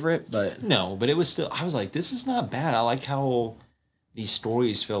my favorite, but... No, but it was still... I was like, this is not bad. I like how these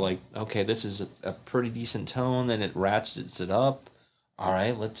stories feel like, okay, this is a pretty decent tone, then it ratchets it up. All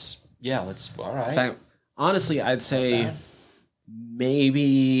right, all right. In fact, honestly, I'd say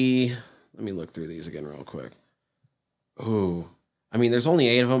maybe... Let me look through these again real quick. Ooh. I mean, there's only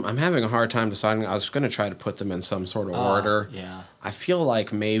 8 of them. I'm having a hard time deciding. I was going to try to put them in some sort of order. Yeah. I feel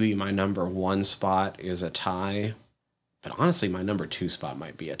like maybe my number 1 spot is a tie. But honestly, my number 2 spot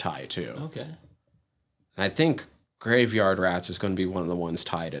might be a tie, too. Okay. And I think Graveyard Rats is going to be one of the ones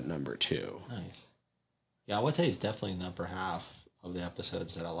tied at number 2. Nice. Yeah, I would say it's definitely in the upper half of the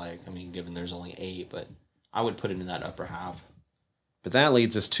episodes that I like. I mean, given there's only 8, but I would put it in that upper half. But that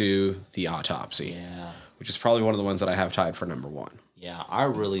leads us to The Autopsy. Yeah. Which is probably one of the ones that I have tied for number 1. Yeah, I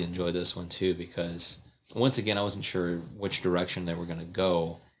really enjoy this one, too, because once again, I wasn't sure which direction they were going to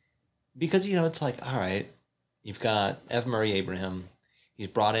go because, it's like, all right, you've got F. Murray Abraham. He's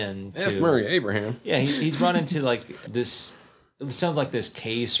brought in to... F. Murray Abraham. Yeah, he's brought into like this... It sounds like this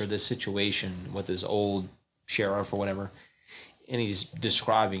case or this situation with this old sheriff or whatever. And he's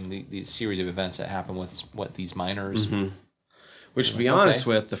describing these series of events that happen with these miners. Mm-hmm. Which, to be honest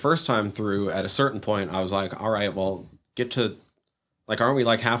with, the first time through, at a certain point, I was like, all right, well, get to... Like, aren't we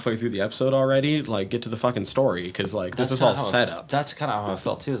like halfway through the episode already? Like, get to the fucking story, because like this is all set up. That's kind of how I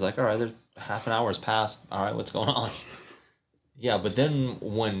felt too. It's like, all right, there's half an hour has passed. All right, what's going on? Yeah, but then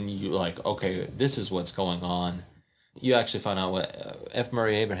when you like, okay, this is what's going on, you actually find out what F.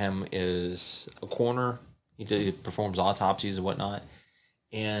 Murray Abraham is a coroner. He performs autopsies and whatnot,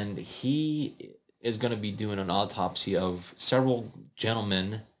 and he is going to be doing an autopsy of several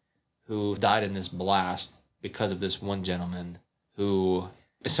gentlemen who died in this blast because of this one gentleman who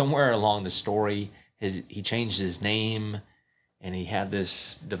somewhere along the story he changed his name and he had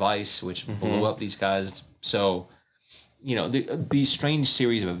this device which blew up these guys. So, these strange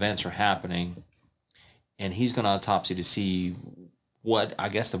series of events are happening and he's going to autopsy to see what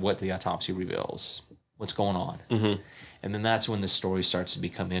the autopsy reveals, what's going on. Mm-hmm. And then that's when the story starts to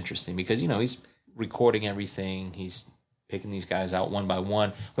become interesting because, he's recording everything. He's picking these guys out one by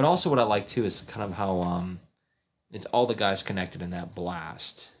one. But also what I like too is kind of how, it's all the guys connected in that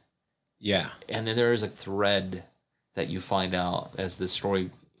blast. Yeah. And then there is a thread that you find out as the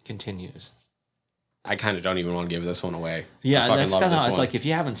story continues. I kind of don't even want to give this one away. Yeah, that's kind of, it's like if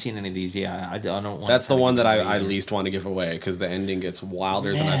you haven't seen any of these, I don't want That's the one that I least want to give away because the ending gets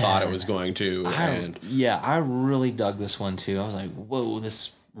wilder than I thought it was going to. I really dug this one too. I was like, whoa,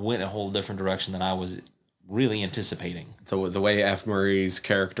 this went a whole different direction than I was really anticipating. The way F. Murray's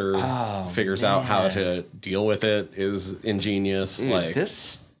character figures out how to deal with it is ingenious. Dude, like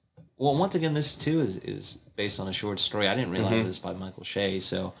this, once again, this too is based on a short story. I didn't realize this by Michael Shea,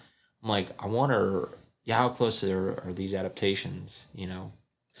 so I'm like, I wonder, how close are these adaptations?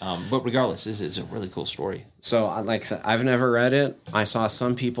 But regardless, this is a really cool story. So, like I said, I've never read it. I saw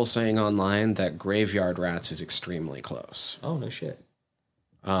some people saying online that Graveyard Rats is extremely close. Oh no shit.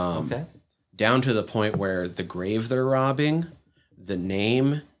 Okay. Down to the point where the grave they're robbing, the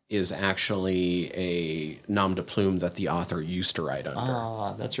name is actually a nom de plume that the author used to write under.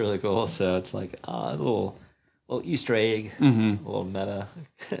 Ah, that's really cool. So it's like a little Easter egg, a little meta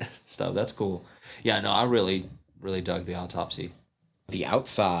stuff. That's cool. Yeah, no, I really, really dug the autopsy. The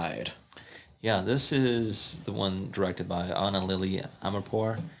Outside. Yeah, this is the one directed by Anna Lily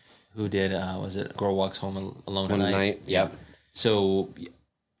Amirpour, who did, was it Girl Walks Home Alone at Night? Yep. So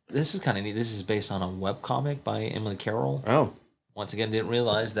this is kind of neat. This is based on a webcomic by Emily Carroll. Oh. Once again, didn't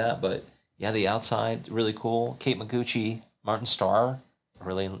realize that, but yeah, The Outside, really cool. Kate Micucci, Martin Starr, I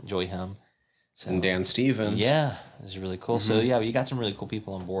really enjoy him. So, and Dan Stevens. Yeah, this is really cool. So yeah, you got some really cool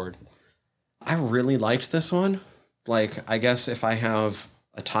people on board. I really liked this one. Like, I guess if I have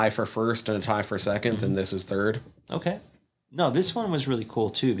a tie for first and a tie for second, then this is third. Okay. No, this one was really cool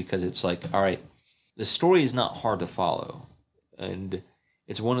too because it's like, all right, the story is not hard to follow. And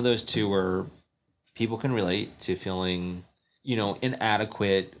it's one of those two where people can relate to feeling,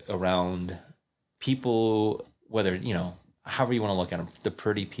 inadequate around people, whether, however you want to look at them, the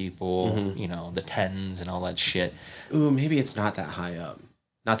pretty people, the tens and all that shit. Ooh, maybe it's not that high up.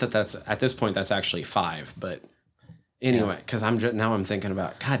 Not that that's, at this point, that's actually 5, but anyway, because I'm thinking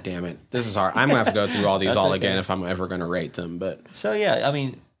about, God damn it, this is hard. I'm going to have to go through all these all again if I'm ever going to rate them, but. So yeah, I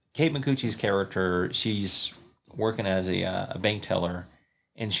mean, Kate Micucci's character, she's working as a bank teller,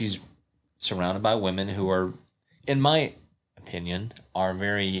 and she's surrounded by women who are, in my opinion, are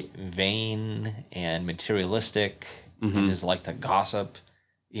very vain and materialistic and just like to gossip,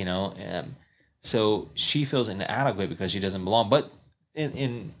 and so she feels inadequate because she doesn't belong. But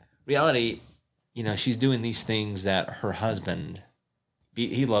in reality, she's doing these things that her husband,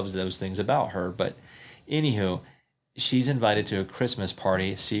 he loves those things about her. But anywho, she's invited to a Christmas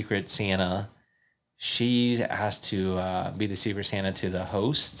party, Secret Santa. She's asked to be the Secret Santa to the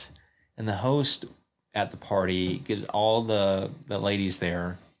host, and the host at the party gives all the ladies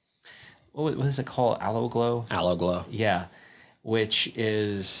there, what is it called? Aloe Glow? Aloe Glow. Yeah, which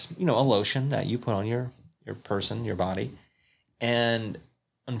is, a lotion that you put on your person, your body. And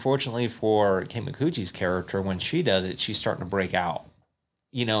unfortunately for Kate Micucci's character, when she does it, she's starting to break out,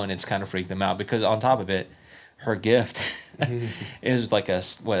 and it's kind of freaked them out because on top of it, her gift is like a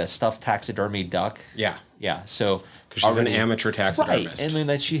stuffed taxidermy duck. Yeah. Yeah. So because she's an amateur taxidermist. Right. And then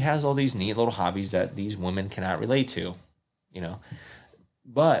that she has all these neat little hobbies that these women cannot relate to,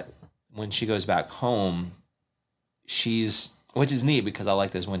 But when she goes back home, she's which is neat because I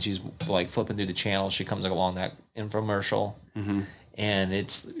like this when she's like flipping through the channel, she comes along that infomercial, and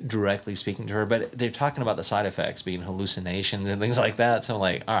it's directly speaking to her. But they're talking about the side effects being hallucinations and things like that. So I'm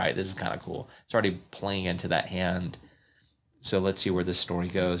like, all right, this is kind of cool. It's already playing into that hand. So let's see where this story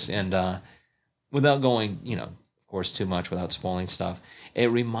goes. And without going, of course, too much without spoiling stuff, it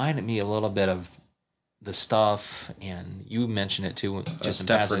reminded me a little bit of the stuff, and you mentioned it too, just in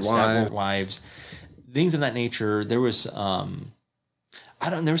passing, Stepford Wives, things of that nature. There was, there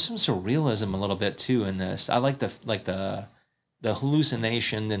was some surrealism a little bit too in this. I like the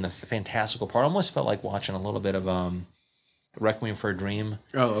hallucination and the fantastical part. I almost felt like watching a little bit of Requiem for a Dream.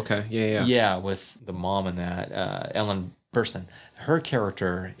 Oh, okay, yeah. Yeah, with the mom and that Ellen Burstyn, her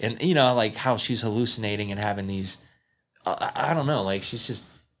character, and like how she's hallucinating and having these. I don't know, like she's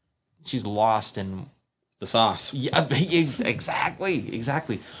lost in the sauce. Yeah,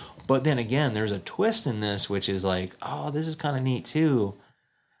 exactly. But then again, there's a twist in this, which is like, oh, this is kind of neat too.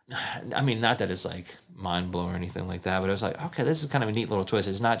 I mean, not that it's like mind blowing or anything like that, but it was like, okay, this is kind of a neat little twist.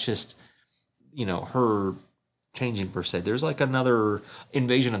 It's not just, her changing per se. There's like another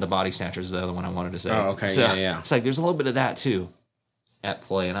Invasion of the Body Snatchers, is the other one I wanted to say. Oh, okay, so yeah. It's like there's a little bit of that too at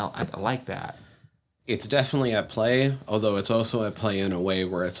play, and I like that. It's definitely at play, although it's also at play in a way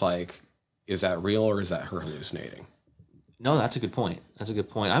where it's like, is that real or is that her hallucinating? No, that's a good point.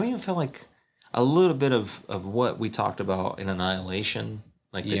 I even feel like a little bit of what we talked about in Annihilation,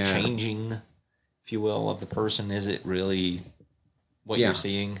 like the changing, if you will, of the person. Is it really what you're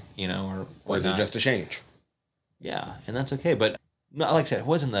seeing, or is it just a change? Yeah, and that's okay. But like I said, it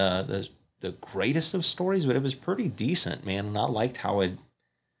wasn't the greatest of stories, but it was pretty decent, man. And I liked how it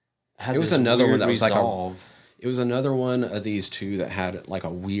had. It was another one that resolve. Was like it was another one of these two that had like a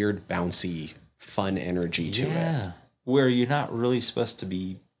weird, bouncy, fun energy to it. Yeah, where you're not really supposed to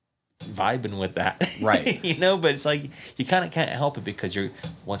be vibing with that, right? But it's like you kind of can't help it because you're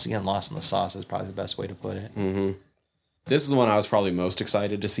once again lost in the sauce. Is probably the best way to put it. Mm-hmm. This is the one I was probably most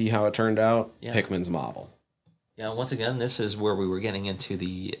excited to see how it turned out. Yeah. Hickman's Model. Yeah, once again, this is where we were getting into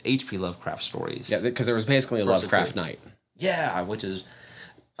the H.P. Lovecraft stories. Yeah, because there was basically a Lovecraft night. Yeah, which is,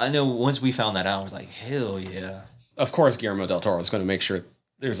 I know once we found that out, I was like, hell yeah. Of course, Guillermo del Toro is going to make sure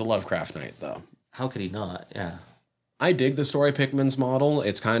there's a Lovecraft night, though. How could he not? Yeah. I dig the story Hickman's Model.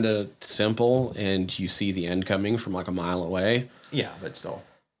 It's kind of simple, and you see the end coming from like a mile away. Yeah, but still.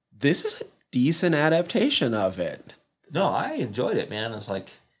 This is a decent adaptation of it. No, I enjoyed it, man. It's like,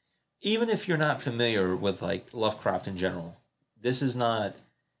 even if you're not familiar with like Lovecraft in general, this is not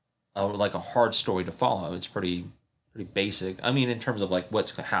like a hard story to follow. It's pretty basic. I mean, in terms of like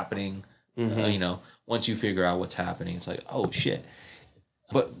what's happening, once you figure out what's happening, it's like, oh shit.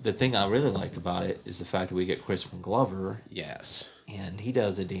 But the thing I really liked about it is the fact that we get Crispin Glover. Yes. And he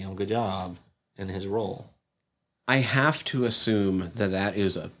does a damn good job in his role. I have to assume that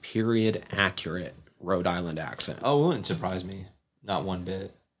is a period accurate Rhode Island accent. Oh, it wouldn't surprise me. Not one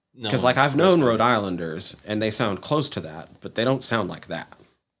bit. Because I've known Rhode Islanders, and they sound close to that, but they don't sound like that.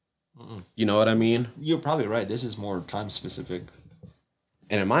 Mm-mm. You know what I mean? You're probably right. This is more time specific.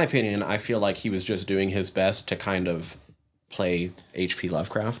 And in my opinion, I feel like he was just doing his best to kind of play H.P.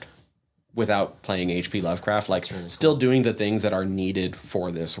 Lovecraft without playing H.P. Lovecraft. Like, really still doing the things that are needed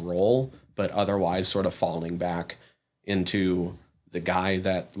for this role, but otherwise sort of falling back into the guy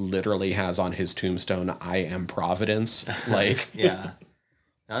that literally has on his tombstone, "I am Providence." Like, yeah.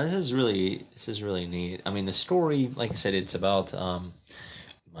 Now, this is really neat. I mean, the story, like I said, it's about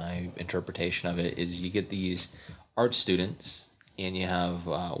my interpretation of it is you get these art students, and you have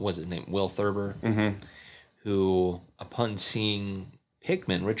what's his name, Will Thurber, who, upon seeing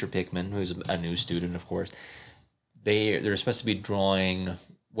Richard Pickman, who's a new student, of course, they're supposed to be drawing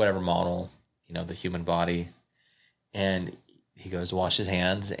whatever model, the human body, and he goes to wash his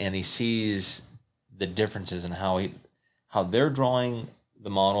hands, and he sees the differences in how they're drawing the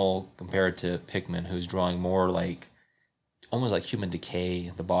model compared to Pickman, who's drawing more like almost like human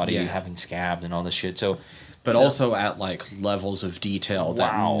decay, the body having scabs and all this shit. So, but also at like levels of detail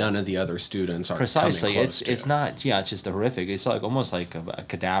that none of the other students are precisely. Coming close to. It's not. Yeah, it's just horrific. It's like almost like a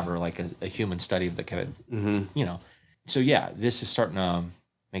cadaver, like a human study of the kid. Mm-hmm. So yeah, this is starting to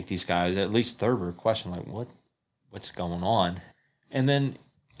make these guys, at least Thurber, question like what's going on, and then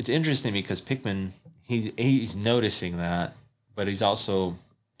it's interesting because Pickman he's noticing that. But he's also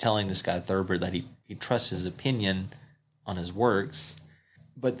telling this guy Thurber that he trusts his opinion on his works.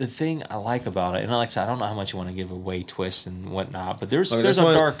 But the thing I like about it, and like I said, I don't know how much you want to give away twists and whatnot, but there's a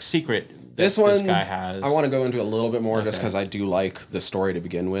dark secret that this guy has. I want to go into a little bit more just because I do like the story to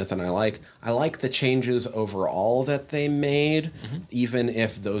begin with, and I like the changes overall that they made, even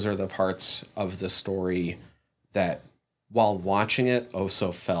if those are the parts of the story that while watching it,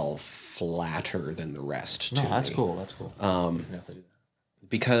 also fell flatter than the rest. No, to that's me. cool. That's cool. Definitely do that.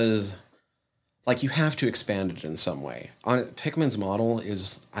 Because like you have to expand it in some way. On Pickman's model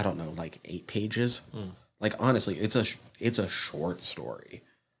is, I don't know, like 8 pages. Like honestly, it's a short story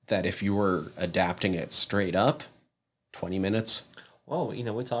that if you were adapting it straight up, 20 minutes. Well,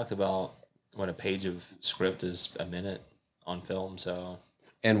 we talked about what a page of script is a minute on film, so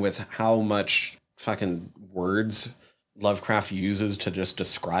And with how much fucking words Lovecraft uses to just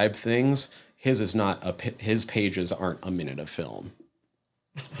describe things, his pages aren't a minute of film.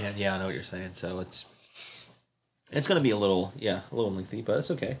 yeah, I know what you're saying. So it's going to be a little lengthy, but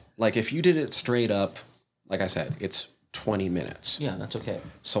it's okay. Like if you did it straight up, like I said, it's 20 minutes. Yeah, that's okay.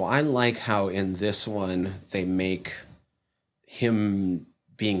 So I like how in this one they make him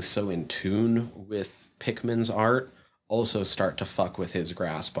being so in tune with Pickman's art also start to fuck with his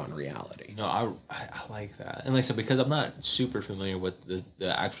grasp on reality. No, I like that, and like I said, because I'm not super familiar with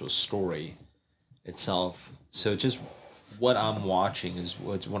the actual story itself, so just what I'm watching is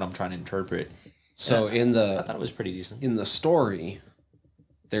what I'm trying to interpret. So I thought it was pretty decent. in the story,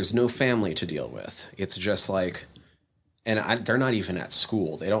 there's no family to deal with. It's just like, they're not even at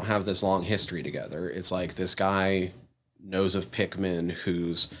school. They don't have this long history together. It's like this guy knows of Pickman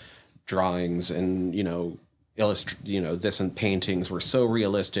whose drawings and this and paintings were so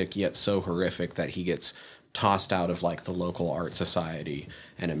realistic yet so horrific that he gets tossed out of like the local art society,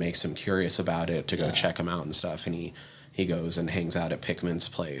 and it makes him curious about it to go check him out and stuff. And he goes and hangs out at Pickman's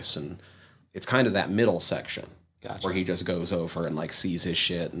place, and it's kind of that middle section where he just goes over and like sees his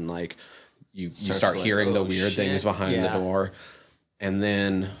shit, and like you start hearing the weird things behind the door. And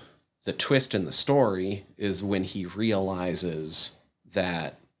then the twist in the story is when he realizes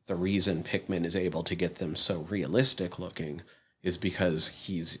that the reason Pickman is able to get them so realistic looking is because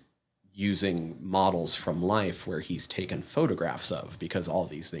he's using models from life where he's taken photographs of, because all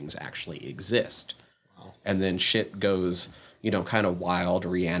these things actually exist. Wow. And then shit goes, kind of wild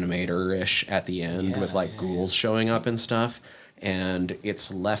Reanimator-ish at the end with like ghouls showing up and stuff. And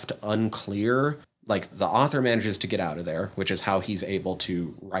it's left unclear. Like the author manages to get out of there, which is how he's able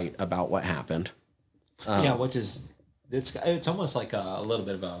to write about what happened. Which is it's almost like a little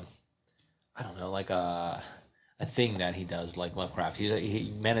bit of a, I don't know, like a thing that he does, like Lovecraft.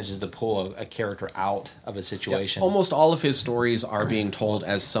 He manages to pull a character out of a situation. Yeah, almost all of his stories are being told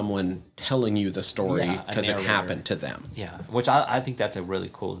as someone telling you the story because it happened to them. Yeah, which I think that's a really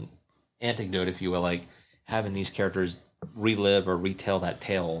cool anecdote, if you will, like having these characters relive or retell that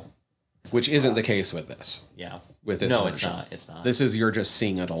tale. Which isn't the case with this. Yeah. With this version. It's not. This is, you're just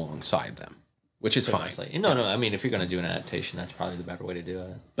seeing it alongside them, which is Precisely. fine. No, I mean, if you're going to do an adaptation, that's probably the better way to do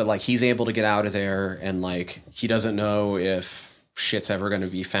it. But like he's able to get out of there, and like he doesn't know if shit's ever going to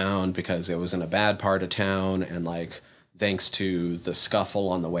be found because it was in a bad part of town, and like thanks to the scuffle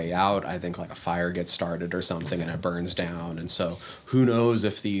on the way out, I think like a fire gets started or something and it burns down. And so who knows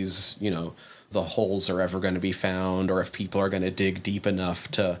if these, the holes are ever going to be found, or if people are going to dig deep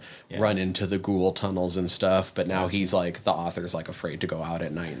enough to run into the ghoul tunnels and stuff. But now he's like, the author's like afraid to go out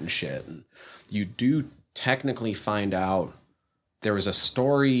at night and shit. And you do technically find out there was a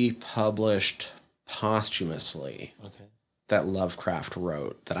story published posthumously that Lovecraft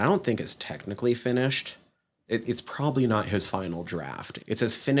wrote that I don't think is technically finished. It's probably not his final draft. It's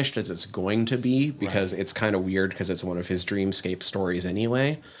as finished as it's going to be, because it's kind of weird because it's one of his Dreamscape stories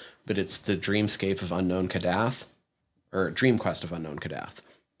anyway. But it's the Dreamscape of Unknown Kadath, or Dream Quest of Unknown Kadath.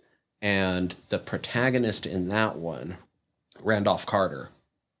 And the protagonist in that one, Randolph Carter,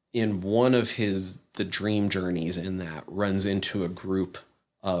 in one of the dream journeys in that, runs into a group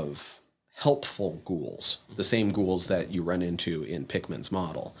of helpful ghouls, the same ghouls that you run into in Pickman's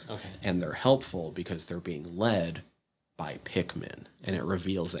model. Okay. And they're helpful because they're being led by Pickman. And it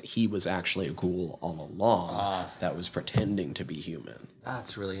reveals that he was actually a ghoul all along that was pretending to be human.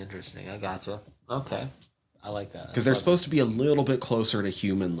 That's really interesting. I gotcha. Okay. I like that. Because they're supposed to be a little bit closer to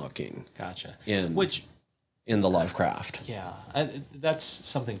human looking. Gotcha. In the Lovecraft. Yeah. That's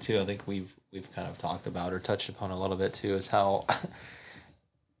something too I think we've kind of talked about or touched upon a little bit too, is how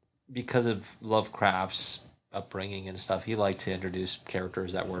because of Lovecraft's upbringing and stuff, he liked to introduce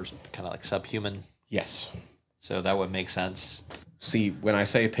characters that were kind of like subhuman. Yes. So that would make sense. See, when I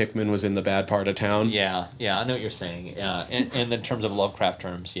say Pickman was in the bad part of town. Yeah, I know what you're saying. Yeah, and in terms of Lovecraft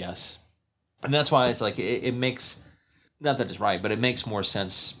terms, yes. And that's why it's like, it makes, not that it's right, but it makes more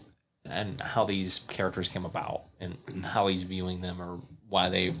sense and how these characters came about and how he's viewing them, or why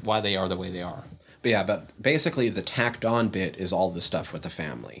they are the way they are. But basically the tacked on bit is all the stuff with the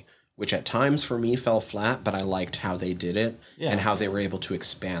family. which at times for me fell flat, but I liked how they did it and how they were able to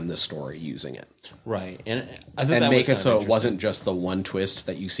expand the story using it. Right. And I thought And that make was it kind of so it wasn't just the one twist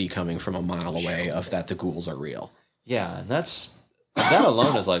that you see coming from a mile away of that the ghouls are real. Yeah, and that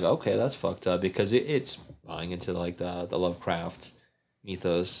alone is like, okay, that's fucked up because it's buying into like the Lovecraft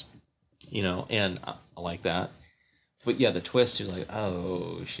mythos, and I like that. But yeah, the twist is like,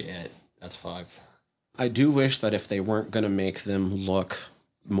 oh shit, that's fucked. I do wish that if they weren't going to make them look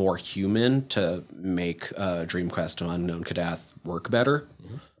more human to make Dream Quest and Unknown Kadath work better,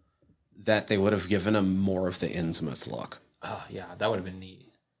 that they would have given them more of the Innsmouth look. Oh yeah, that would have been neat.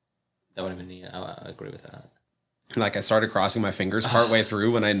 I agree with that. Like, I started crossing my fingers partway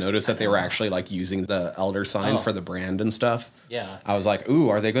through when I noticed that they were actually like using the elder sign for the brand and stuff. Yeah. I was like, ooh,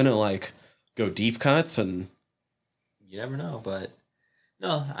 are they going to like go deep cuts? And you never know, but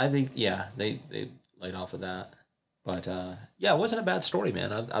no, I think, they laid off of that. But it wasn't a bad story,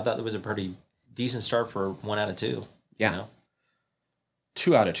 man. I thought it was a pretty decent start for 1 out of 2. Yeah.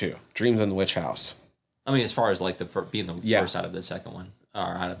 2 out of 2. Dreams in the Witch House. I mean, as far as like being the first out of the second one, or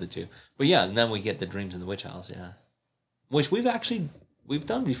out of the 2. But yeah, and then we get the Dreams in the Witch House, which we've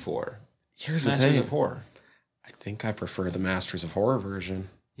done before. Here's Masters the thing. of Horror. I think I prefer the Masters of Horror version.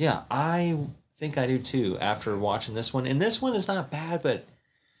 Yeah, I think I do too after watching this one. And this one is not bad, but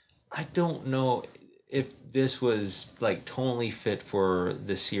I don't know if this was like totally fit for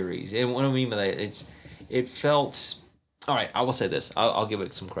the series. And what I mean by that, it felt, all right, I will say this. I'll give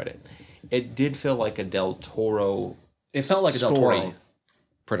it some credit. It did feel like a Del Toro. It felt like story. a Del Toro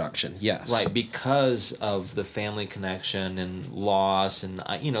production, yes. Right, because of the family connection and loss and,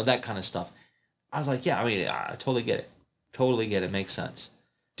 that kind of stuff. I was like, I totally get it. Totally get it. Makes sense.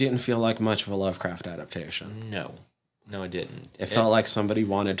 Didn't feel like much of a Lovecraft adaptation. No, it didn't. It felt like somebody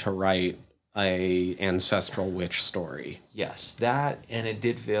wanted to write a ancestral witch story. Yes, that, and it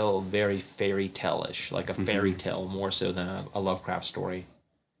did feel very fairy tale-ish, like a fairy tale more so than a Lovecraft story.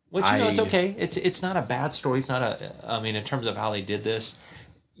 Which, it's okay. It's not a bad story. It's not in terms of how they did this,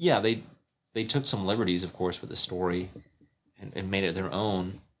 they took some liberties, of course, with the story and made it their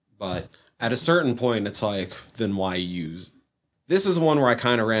own. But at a certain point, it's like, then why use? This is one where I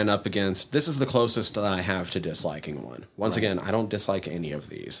kind of ran up against. This is the closest that I have to disliking one. Once again, I don't dislike any of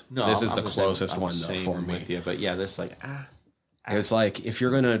these. No, this is the closest one though for me. You, but yeah, this It's like, if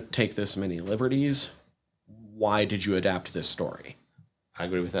you're gonna take this many liberties, why did you adapt this story? I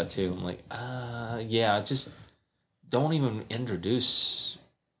agree with that too. I'm like, just don't even introduce.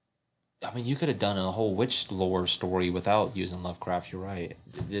 I mean, you could have done a whole witch lore story without using Lovecraft. You're right.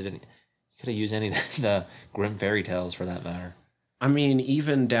 You could have used any of the grim fairy tales for that matter. I mean,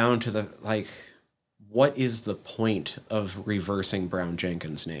 even down to the, like, what is the point of reversing Brown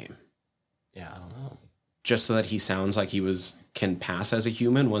Jenkins' name? Yeah, I don't know. Just so that he sounds like can pass as a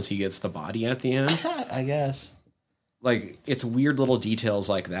human once he gets the body at the end? I guess. Like, it's weird little details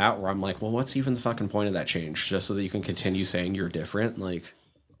like that where I'm like, well, what's even the fucking point of that change? Just so that you can continue saying you're different? Like,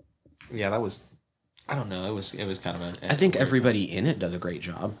 yeah, that was, I don't know. It was kind of I think everybody in it does a great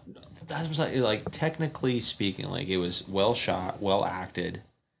job. That was like technically speaking, like it was well shot, well acted.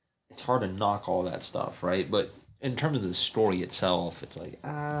 It's hard to knock all that stuff, right? But in terms of the story itself, it's like,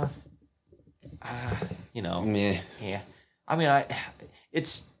 Meh. yeah. I mean,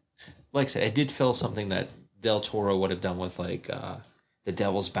 it's like I said, it did feel something that Del Toro would have done with like the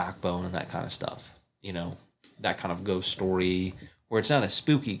Devil's Backbone and that kind of stuff. That kind of ghost story where it's not a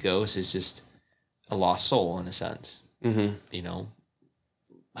spooky ghost; it's just a lost soul in a sense. Mm-hmm.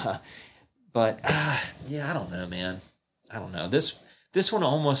 But I don't know, man. I don't know. This one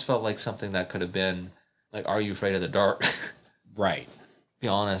almost felt like something that could have been like, Are You Afraid of the Dark? Right. Be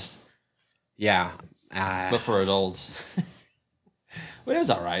honest. Yeah. But for adults. But it was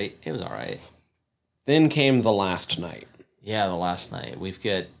all right. Then came The Last Night. Yeah, The Last Night. We've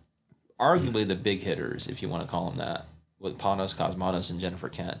got arguably the big hitters, if you want to call them that, with Panos Cosmatos and Jennifer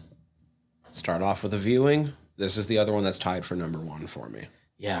Kent. Start off with a viewing. This is the other one that's tied for number 1 for me.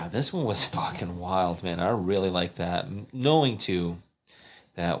 Yeah, this one was fucking wild, man. I really like that. Knowing, too,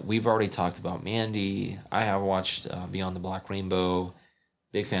 that we've already talked about Mandy. I have watched Beyond the Black Rainbow.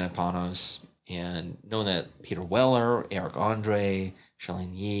 Big fan of Panos. And knowing that Peter Weller, Eric Andre,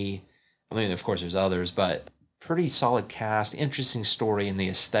 Shailene Yi, I mean, of course, there's others, but pretty solid cast, interesting story, and the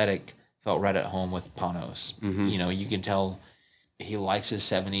aesthetic felt right at home with Panos. Mm-hmm. You can tell he likes his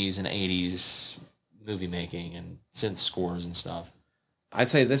 70s and 80s movie making and synth scores and stuff. I'd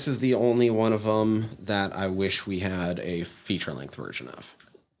say this is the only one of them that I wish we had a feature-length version of.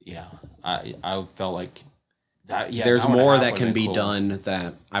 Yeah, I felt like that. Yeah, there's more that can be done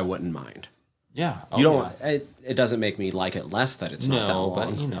that I wouldn't mind. Yeah, you don't. It doesn't make me like it less that it's not that long.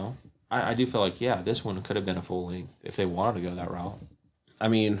 But I do feel like, yeah, this one could have been a full length if they wanted to go that route. I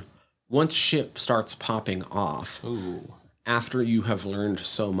mean, once shit starts popping off, Ooh. after you have learned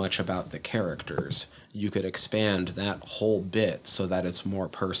so much about the characters, you could expand that whole bit so that it's more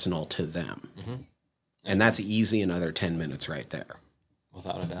personal to them. Mm-hmm. And that's easy another 10 minutes right there.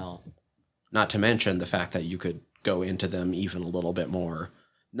 Without a doubt. Not to mention the fact that you could go into them even a little bit more.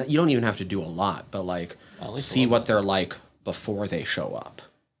 You don't even have to do a lot, but like see what they're like before they show up.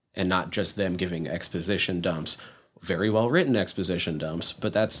 And not just them giving exposition dumps. Very well written exposition dumps,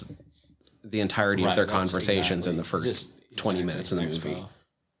 but that's the entirety of their conversations in the first 20 minutes in the movie.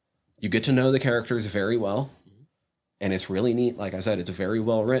 You get to know the characters very well, and it's really neat. Like I said, it's very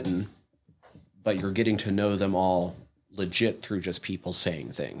well written, but you're getting to know them all legit through just people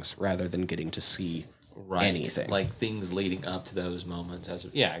saying things rather than getting to see anything. Like things leading up to those moments.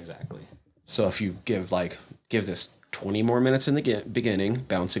 Yeah, exactly. So if you give this 20 more minutes in the beginning,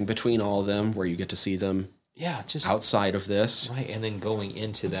 bouncing between all of them, where you get to see them just outside of this. Right, and then going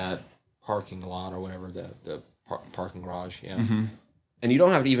into that parking lot or whatever, the parking garage, yeah. Mm-hmm. And you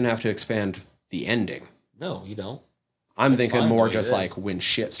don't even have to expand the ending. No, you don't. I'm thinking more just like when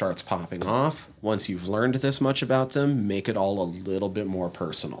shit starts popping off, once you've learned this much about them, make it all a little bit more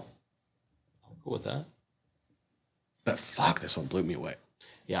personal. I'm cool with that. But fuck, this one blew me away.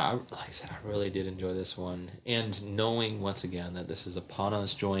 Yeah, like I said, I really did enjoy this one. And knowing, once again, that this is a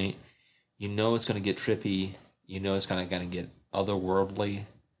Panos joint, you know it's going to get trippy. You know it's going to get otherworldly.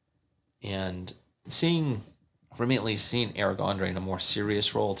 And for me at least, seeing Eric Andre in a more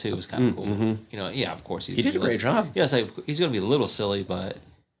serious role, too, is kind of cool. Mm-hmm. You know, yeah, of course. He did a great job. Yes, he's going to be a little silly, but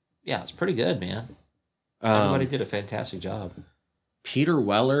yeah, it's pretty good, man. Everybody did a fantastic job. Peter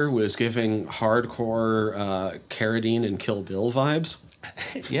Weller was giving hardcore Carradine and Kill Bill vibes.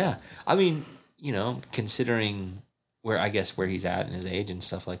 Yeah. I mean, you know, considering where he's at in his age and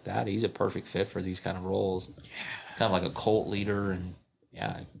stuff like that, he's a perfect fit for these kind of roles. Yeah. Kind of like a cult leader, and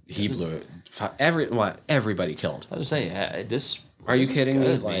yeah. He blew it. Everybody killed. I was saying, this... Are you kidding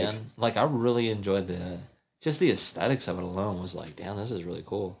me? Man. Like, I really enjoyed the aesthetics of it alone was like, damn, this is really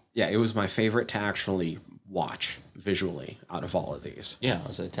cool. Yeah, it was my favorite to actually watch visually out of all of these. Yeah,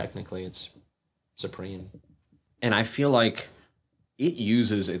 so technically it's supreme. And I feel like it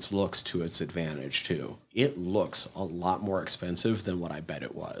uses its looks to its advantage, too. It looks a lot more expensive than what I bet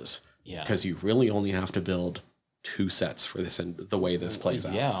it was. Yeah. Because you really only have to build 2 sets for this and the way this plays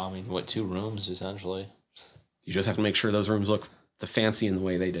out. Yeah, I mean, 2 rooms, essentially? You just have to make sure those rooms look the fancy in the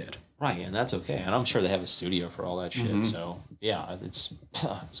way they did. Right, and that's okay. And I'm sure they have a studio for all that shit. Mm-hmm. So, yeah, it's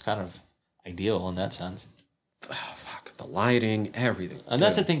kind of ideal in that sense. Oh, fuck. The lighting, everything. And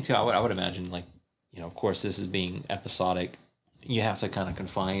that's the thing, too. I would imagine, like, you know, of course, this is being episodic. You have to kind of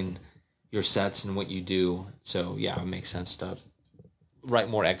confine your sets and what you do. So, yeah, it makes sense to write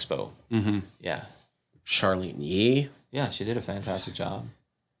more expo. Mm-hmm. Yeah. Charlene Yee. Yeah, she did a fantastic job.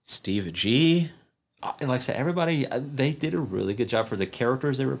 Steve G. And like I said, everybody, they did a really good job for the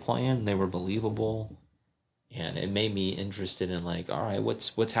characters they were playing. They were believable. And it made me interested in like, all right,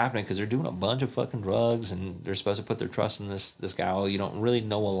 what's happening? Because they're doing a bunch of fucking drugs and they're supposed to put their trust in this guy you don't really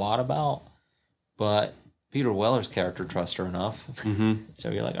know a lot about. But Peter Weller's character trusts her enough. Mm-hmm. So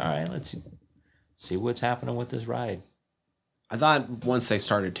you're like, all right, let's see what's happening with this ride. I thought once they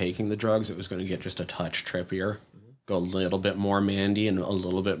started taking the drugs, it was going to get just a touch trippier. Go a little bit more Mandy and a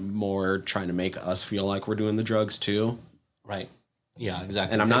little bit more trying to make us feel like we're doing the drugs too. Right. Yeah,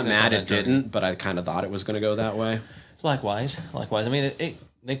 exactly. And I'm not mad it didn't, but I kind of thought it was going to go that way. Likewise. I mean,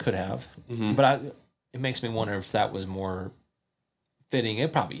 they could have. Mm-hmm. But it makes me wonder if that was more fitting.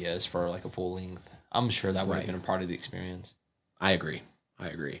 It probably is for like a full length. I'm sure that would have been a part of the experience. I agree.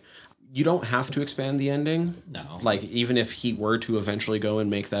 You don't have to expand the ending. No. Like, even if he were to eventually go and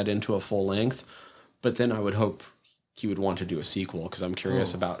make that into a full length, but then I would hope he would want to do a sequel because I'm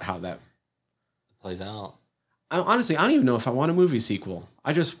curious about how that plays out. Honestly, I don't even know if I want a movie sequel.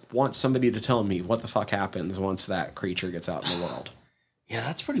 I just want somebody to tell me what the fuck happens once that creature gets out in the world. Yeah,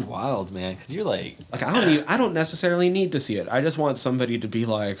 that's pretty wild, man. Because you're like I don't necessarily need to see it. I just want somebody to be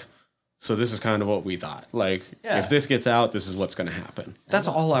like, so this is kind of what we thought. Like, if this gets out, this is what's going to happen. That's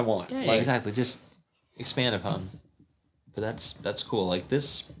all I want. Yeah, exactly. Just expand upon. But that's cool. Like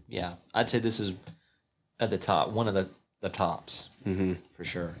this, yeah, I'd say this is at the top, one of the tops, for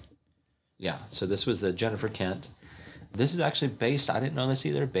sure. Yeah, so this was the Jennifer Kent. This is actually based, I didn't know this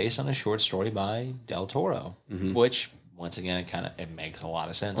either, based on a short story by Del Toro, which, once again, it makes a lot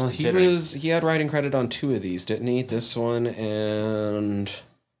of sense. Well, he had writing credit on 2 of these, didn't he? This one and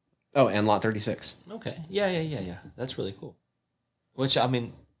Lot 36. Okay, yeah. That's really cool. Which, I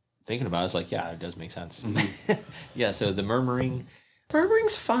mean, thinking about it, it's like, yeah, it does make sense. Yeah, so The Murmuring,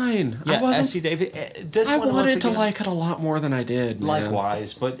 Burbering's fine. Yeah, I wasn't. S.C. Davis. This I one, wanted once to again, like it a lot more than I did. Man.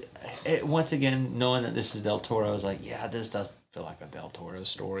 likewise, but once again, knowing that this is Del Toro, I was like, yeah, this does feel like a Del Toro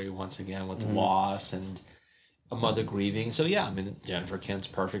story once again with loss and a mother grieving. So yeah, I mean, Jennifer Kent's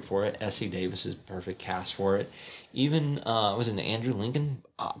perfect for it. S.C. Davis is perfect cast for it. Even was it Andrew Lincoln?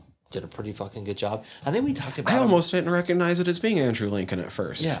 Did a pretty fucking good job. I think we talked about. I him. almost didn't recognize it as being Andrew Lincoln at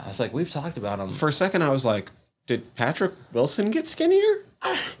first. Yeah, I was like, we've talked about him. For a second, I was like, did Patrick Wilson get skinnier?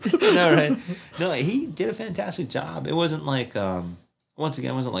 No, right? No, he did a fantastic job. It wasn't like, once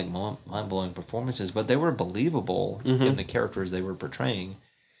again, it wasn't like mind blowing performances, but they were believable in the characters they were portraying.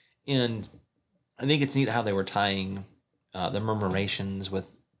 And I think it's neat how they were tying the murmurations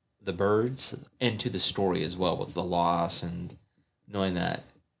with the birds into the story as well, with the loss and knowing that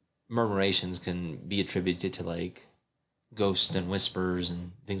murmurations can be attributed to like ghosts and whispers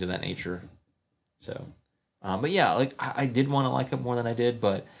and things of that nature. So, but yeah, like I did want to like it more than I did,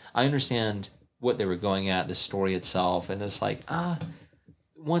 but I understand what they were going at, the story itself, and it's like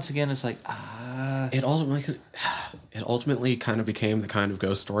once again, it's like It ultimately kind of became the kind of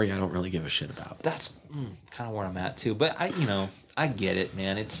ghost story I don't really give a shit about. that's kind of where I'm at too. But I get it,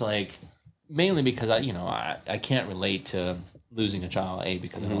 man. It's like mainly because I can't relate to losing a child,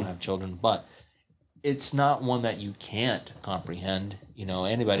 because I don't have children, but it's not one that you can't comprehend.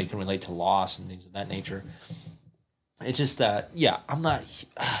 Anybody can relate to loss and things of that nature. It's just that, I'm not.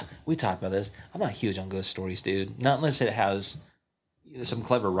 We talked about this. I'm not huge on ghost stories, dude. Not unless it has some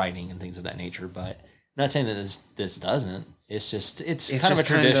clever writing and things of that nature. But not saying that this doesn't. It's kind of a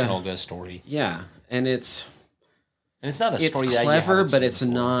traditional ghost story. Yeah, and it's not a story that you clever, haven't but seen it's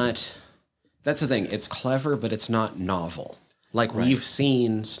before. not. That's the thing. It's clever, but it's not novel. Like we've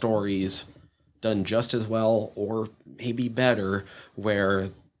seen stories done just as well, or maybe better, where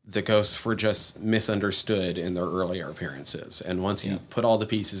the ghosts were just misunderstood in their earlier appearances. And once you put all the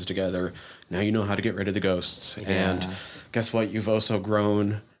pieces together, now you know how to get rid of the ghosts. Yeah. And guess what? You've also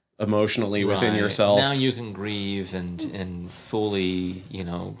grown emotionally within Right. yourself. Now you can grieve and fully,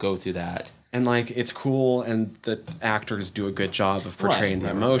 go through that. And like it's cool, and the actors do a good job of portraying the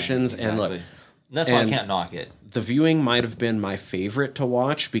emotions. And look, Exactly. And that's why I can't knock it. the viewing might have been my favorite to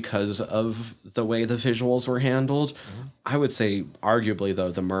watch because of the way the visuals were handled. I would say, arguably,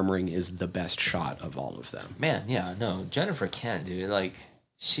 though, the murmuring is the best shot of all of them. Man, yeah, no, Jennifer Kent, dude, like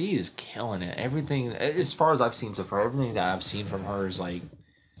she is killing it. Everything, as far as I've seen so far, everything that I've seen from her is like,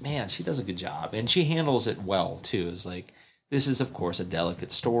 man, she does a good job, and she handles it well too. It's like this is, of course, a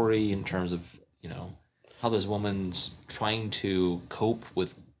delicate story in terms of how this woman's trying to cope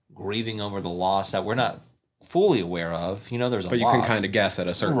with grieving over the loss that we're not fully aware of. There's a But you loss. can kind of guess at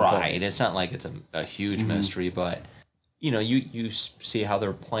a certain Right. point. It's not like it's a huge mystery, but you see how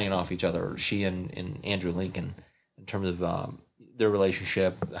they're playing off each other, she and Andrew Lincoln, in terms of their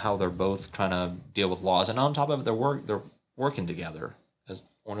relationship, how they're both trying to deal with loss, and on top of it, they're working together as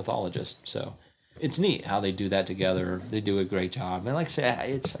ornithologists. So it's neat how they do that together. They do a great job, and like I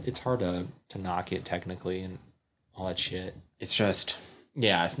say, it's hard to knock it technically and all that shit. It's just...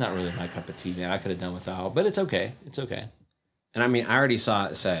 Yeah, it's not really my cup of tea, man. I could have done without, but it's okay. It's okay. And I mean, I already saw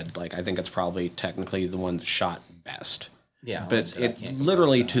it said, like, I think it's probably technically the one that shot best. Yeah, But it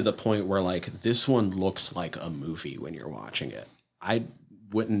literally to the point where, like, this one looks like a movie when you're watching it. I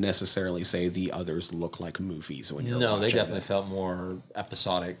wouldn't necessarily say the others look like movies when you're watching it. No, they definitely felt more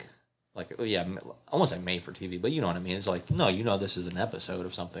episodic. Like, I almost like made for TV, but you know what I mean? It's like, no, this is an episode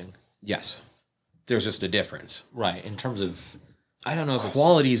of something. Yes. There's just a difference. Right, in terms of, I don't know if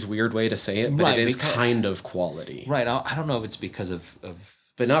Quality's a weird way to say it, but Right, it is because- kind of quality. Right, I don't know if it's because of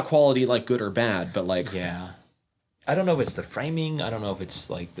But not quality like good or bad, but like... yeah. I don't know if it's the framing. I don't know if it's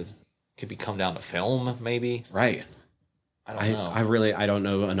like this could be come down to film, maybe. Right. I don't know. I don't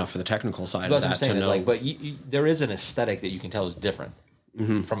know enough of the technical side But of what I'm that saying to is know. like, but there is an aesthetic that you can tell is different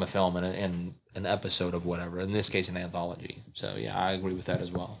from a film and an episode of whatever. In this case, an anthology. So yeah, I agree with that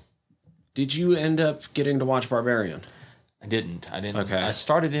as well. Did you end up getting to watch Barbarian? I didn't. Okay. I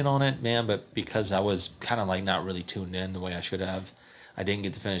started in on it, man, but because I was kind of like not really tuned in the way I should have, I didn't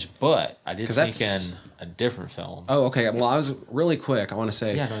get to finish. But I did 'Cause sneak that's- in a different film. Oh, okay. Well, I was really quick. I want to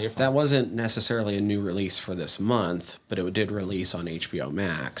say Yeah, no, you're fine. that wasn't necessarily a new release for this month, but it did release on HBO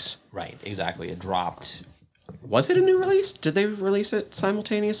Max. Right, exactly. It dropped. Was it a new release? Did they release it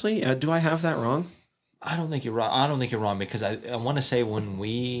simultaneously? Do I have that wrong? I don't think you're wrong. I don't think you're wrong because I want to say when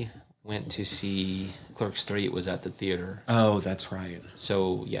we went to see Clerks 3, it was at the theater. Oh, that's right.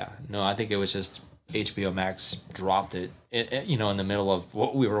 So yeah, no, I think it was just HBO Max dropped it, in the middle of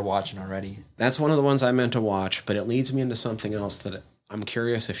what we were watching already. That's one of the ones I meant to watch, but it leads me into something else that I'm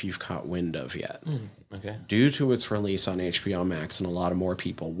curious if you've caught wind of yet. Okay. Due to its release on HBO Max and a lot of more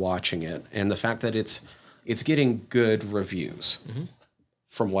people watching it, and the fact that it's getting good reviews.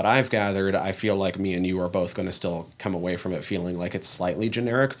 From what I've gathered, I feel like me and you are both going to still come away from it feeling like it's slightly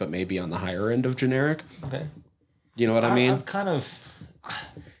generic, but maybe on the higher end of generic. Okay. You know what I mean? I've kind of...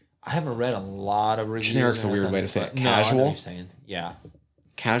 I haven't read a lot of reviews. Generic's a or weird anything, way to say it. but- No, I know what Casual? you're saying. Yeah.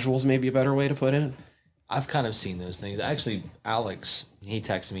 Casual's maybe a better way to put it. I've kind of seen those things. Actually, Alex, he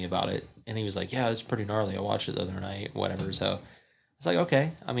texted me about it, and he was like, yeah, it's pretty gnarly. I watched it the other night, whatever. So it's like,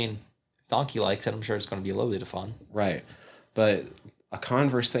 okay. I mean, if Donkey likes it, I'm sure it's going to be a little bit of fun. Right. But a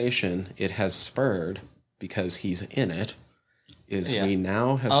conversation it has spurred, because he's in it, is Yeah. we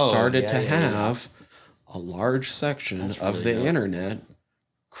now have Oh, started yeah, to yeah, yeah. have a large section That's of really the dope. internet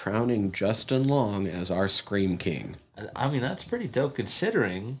crowning Justin Long as our Scream King. I mean, that's pretty dope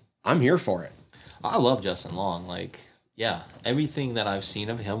considering I'm here for it. I love Justin Long. Like, yeah, everything that I've seen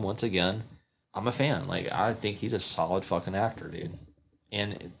of him, once again, I'm a fan. Like, I think he's a solid fucking actor, dude.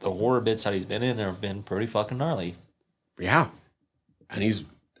 And the horror bits that he's been in have been pretty fucking gnarly. Yeah. And he's,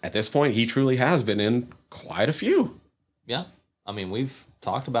 at this point, he truly has been in quite a few. Yeah. I mean, we've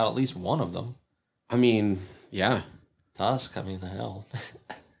talked about at least one of them. I mean, yeah. Tusk, I mean, the hell.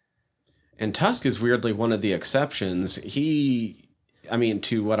 And Tusk is weirdly one of the exceptions.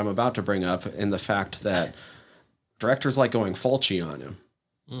 To what I'm about to bring up, in the fact that directors like going Fulci on him.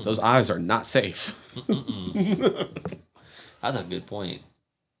 Those eyes are not safe. That's a good point.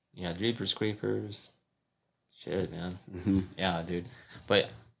 Yeah, Jeepers Creepers. Shit, man. Yeah, dude. But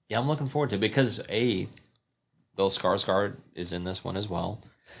yeah, I'm looking forward to it because Bill Skarsgård is in this one as well.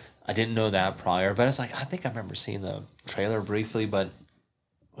 I didn't know that prior, but it's like I think I remember seeing the trailer briefly, but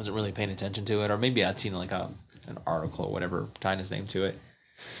wasn't really paying attention to it, or maybe I'd seen like an article or whatever tying his name to it.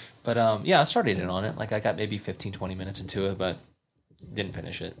 But yeah, I started in on it. Like I got maybe 15, 20 minutes into it, but didn't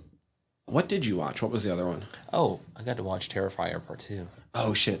finish it. What did you watch? What was the other one? Oh, I got to watch Terrifier Part 2.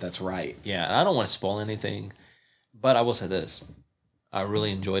 Oh, shit, that's right. Yeah, and I don't want to spoil anything, but I will say this. I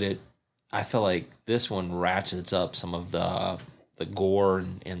really enjoyed it. I feel like this one ratchets up some of the gore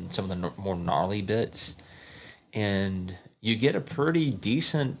and some of the more gnarly bits. And you get a pretty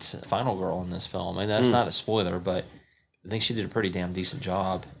decent final girl in this film. And that's not a spoiler, but I think she did a pretty damn decent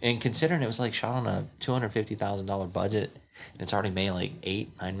job. And considering it was like shot on a $250,000 budget, and it's already made like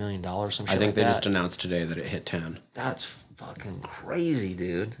 $8-9 million, some shit I think like they that. just announced today that it hit 10. That's fucking crazy,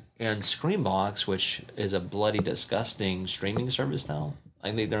 dude. And Screambox, which is a bloody disgusting streaming service now.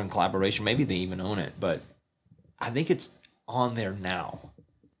 I think they're in collaboration. Maybe they even own it, but I think it's on there now.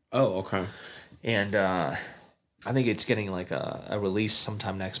 Oh, okay. And I think it's getting like a release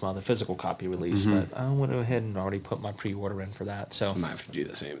sometime next month, a physical copy release. But I went ahead and already put my pre-order in for that. So I might have to do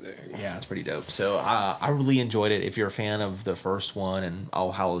the same thing. yeah, it's pretty dope. So I really enjoyed it. If you're a fan of the first one and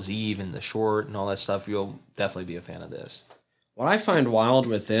All Hallows Eve and the short and all that stuff, you'll definitely be a fan of this. What I find wild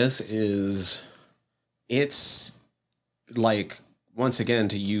with this is it's like, once again,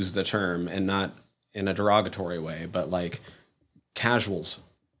 to use the term and not in a derogatory way, but like casuals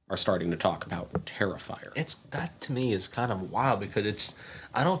are starting to talk about Terrifier. It's that to me is kind of wild because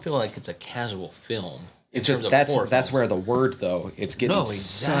I don't feel like it's a casual film. It's in just terms of horror that's films. where the word though it's getting No,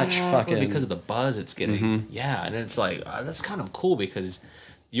 such exactly, fucking because of the buzz it's getting. Yeah, and it's like that's kind of cool because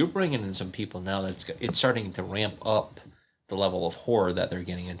you're bringing in some people now that it's starting to ramp up the level of horror that they're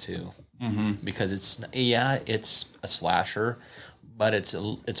getting into. Because it's a slasher, but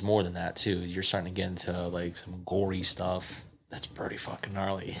it's more than that too. You're starting to get into like some gory stuff that's pretty fucking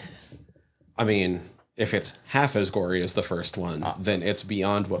gnarly. I mean, if it's half as gory as the first one, then it's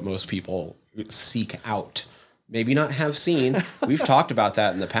beyond what most people seek out. Maybe not have seen. We've talked about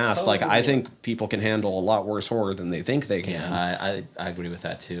that in the past. I think people can handle a lot worse horror than they think they can. Yeah, I agree with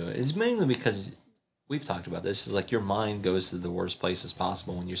that too. It's mainly because we've talked about this. It's like your mind goes to the worst places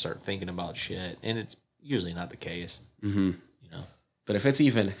possible when you start thinking about shit, and it's usually not the case. You know. But if it's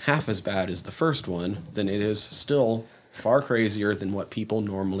even half as bad as the first one, then it is still far crazier than what people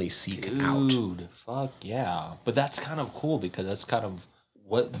normally seek out. Dude, fuck yeah. But that's kind of cool because that's kind of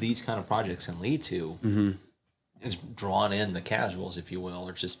what these kind of projects can lead to. Is drawing in the casuals, if you will,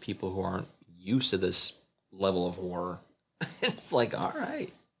 or just people who aren't used to this level of horror. It's like, all right.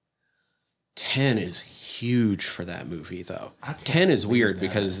 10 is huge for that movie, though. I can't 10 is believe weird that.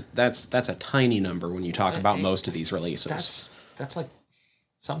 because that's a tiny number when you talk about most of these releases. That's like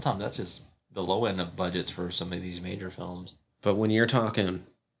sometimes that's just the low end of budgets for some of these major films. But when you're talking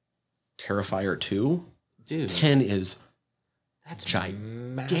Terrifier 2, Dude, 10 is that's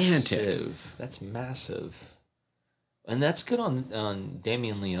gigantic. massive. That's massive. And that's good on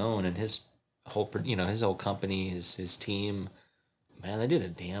Damien Leone and his whole company, his team. Man, they did a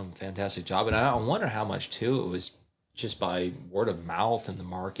damn fantastic job, and I wonder how much too it was just by word of mouth and the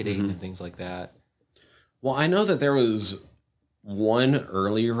marketing and things like that. Well, I know that there was one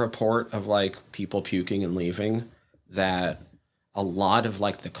early report of like people puking and leaving that a lot of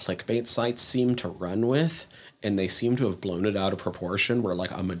like the clickbait sites seem to run with, and they seem to have blown it out of proportion where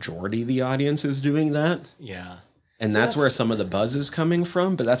like a majority of the audience is doing that. Yeah. And So that's where some of the buzz is coming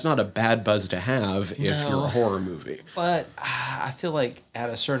from, but that's not a bad buzz to have if No. you're a horror movie. But I feel like at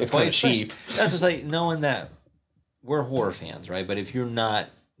a certain It's point, kinda cheap. That's just like knowing that we're horror fans, right? But if you're not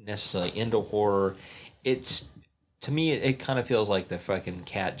necessarily into horror, it's to me it kind of feels like the fucking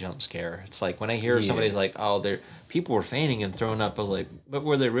cat jump scare. It's like when I hear somebody's like, "Oh, people were fainting and throwing up," I was like, "But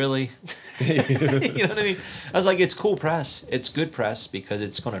were they really?" You know what I mean? I was like, "It's cool press. It's good press because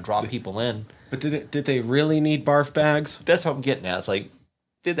it's going to draw people in." But did they really need barf bags? That's what I'm getting at. It's like,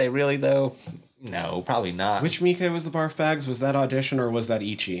 did they really though? No, probably not. Which Mika was the barf bags? Was that audition or was that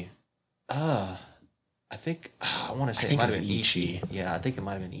Ichi? I think I want to say I it think might it have was been Ichi. Ichi. Yeah, I think it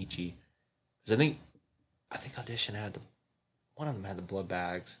might have been Ichi. Because I think audition had one of them had the blood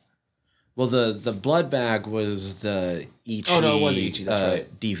bags. Well, the blood bag was the Ichi, Oh, no, it was Ichi, that's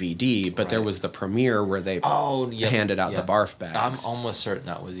right. DVD, but there Right. was the premiere where they Yep, handed out the yep. barf I'm bags. almost certain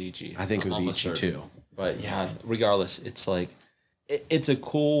that was Ichi. I think it I'm was almost Ichi certain. too. But yeah, regardless, it's like it's a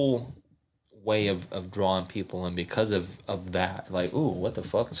cool way of drawing people in because of that. Like, ooh, what the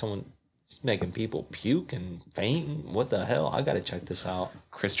fuck? Someone making people puke and faint. What the hell? I got to check this out.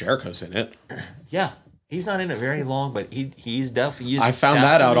 Chris Jericho's in it. Yeah, he's not in it very long, but he's definitely. I found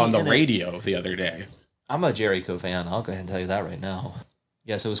that out on the definitely in it. radio the other day. I'm a Jericho fan. I'll go ahead and tell you that right now.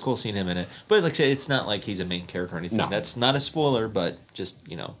 Yeah, so it was cool seeing him in it. But like I said, it's not like he's a main character or anything. No. That's not a spoiler, but just,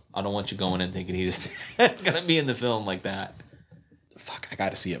 I don't want you going in thinking he's going to be in the film like that. Fuck, I got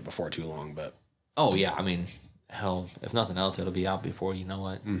to see it before too long, but Oh, yeah. I mean, hell, if nothing else, it'll be out before you know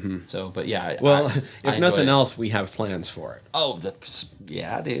it. Mm-hmm. So, but yeah. well, I if enjoyed nothing it. else, we have plans for it. Oh,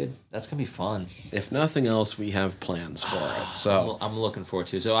 yeah, dude. That's going to be fun. If nothing else, we have plans for it. So I'm looking forward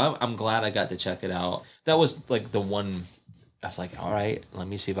to it. So I'm glad I got to check it out. That was like the one. I was like, all right, let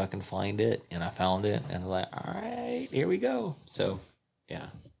me see if I can find it. And I found it. And I'm like, all right, here we go. So, yeah,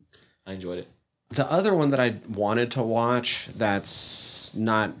 I enjoyed it. the other one that I wanted to watch that's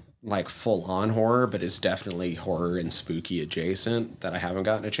not like full on horror, but is definitely horror and spooky adjacent that I haven't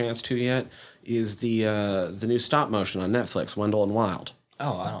gotten a chance to yet is the new stop motion on Netflix, Wendell and Wild.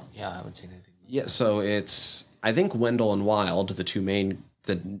 Oh, I haven't seen anything. Yeah, so it's I think Wendell and Wild, the two main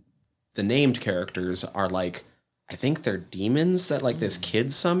the named characters are like I think they're demons that like this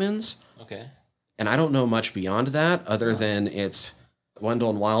kid summons. Okay. And I don't know much beyond that other than it's Wendell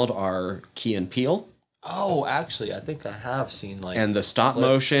and Wild are Key and Peele. Oh, actually, I think I have seen like. And the stop clips.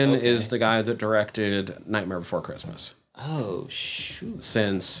 motion Okay. is the guy that directed Nightmare Before Christmas. Oh shoot!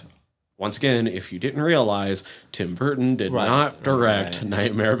 Since, once again, if you didn't realize, Tim Burton did Right, not direct right.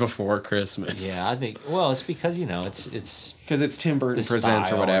 Nightmare Before Christmas. Yeah, I think. Well, it's because it's Because it's Tim Burton the Presents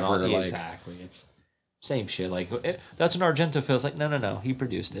or style and whatever. all- Like, exactly. It's same shit. Like that's when Argento feels like no, he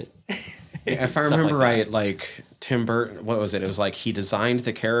produced it. if I Stuff remember like that. right, like Tim Burton, what was it? It was like he designed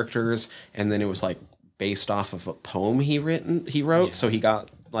the characters and then it was like based off of a poem he wrote. Yeah. So he got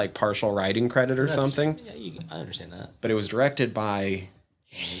like partial writing credit or That's- something. Yeah, I understand that. But it was directed by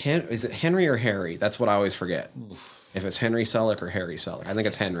is it Henry or Harry? That's what I always forget. If it's Henry Selick or Harry Selick. I think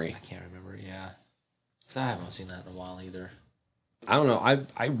it's Henry. I can't remember. Yeah, because I haven't seen that in a while either. I don't know.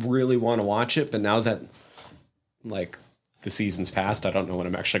 I really want to watch it, but now that like the season's passed, I don't know when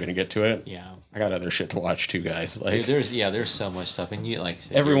I'm actually going to get to it. Yeah. I got other shit to watch too, guys. Dude, Like there's so much stuff, and you like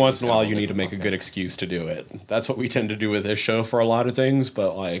every once in a while, you need to make a good excuse to do it. That's what we tend to do with this show for a lot of things,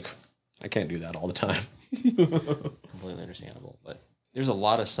 but like I can't do that all the time. Completely understandable, but there's a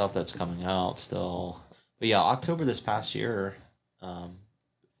lot of stuff that's coming out still. But yeah, October this past year,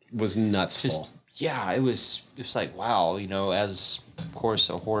 Was nuts just full. yeah, it was like wow, as of course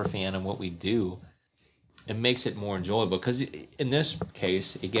a horror fan and what we do, it makes it more enjoyable because in this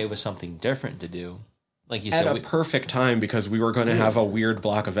case it gave us something different to do. Like you At said, a perfect time because we were going to have a weird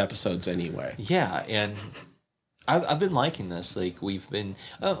block of episodes anyway. yeah, and I've been liking this. Like we've been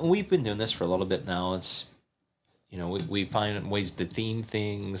doing this for a little bit now. It's we find ways to theme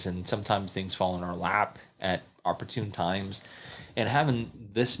things, and sometimes things fall in our lap at opportune times. And having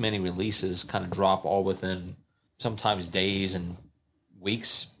this many releases kind of drop all within sometimes days and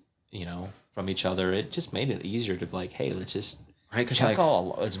weeks, from each other, it just made it easier to be like, hey, let's just Right? Because check like,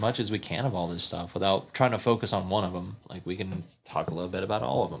 all as much as we can of all this stuff without trying to focus on one of them. Like we can talk a little bit about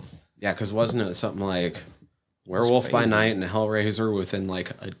all of them. yeah, because wasn't it something like Werewolf by crazy. Night and Hellraiser within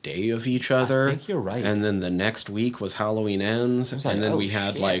like a day of each other. I think you're right. And then the next week was Halloween Ends. was like, And then oh, we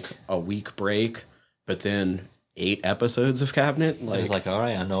had shit. like a week break, but then 8 episodes of Cabinet. I was like, all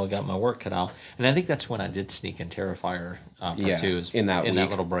right, I know I got my work cut out. And I think that's when I did sneak in Terrifier Part Yeah, 2. Is in that that week.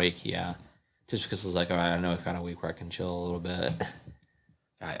 little break, yeah. Just because I was like, all right, I know I've got a week where I can chill a little bit.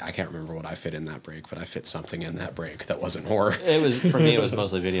 I can't remember what I fit in that break, but I fit something in that break that wasn't horror. It was for me. It was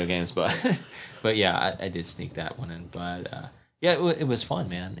mostly video games, but yeah, I did sneak that one in. But yeah, it was fun,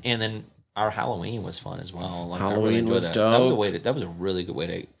 man. And then our Halloween was fun as well. Like, I really Halloween enjoyed was that. That was a dope. way. That was a really good way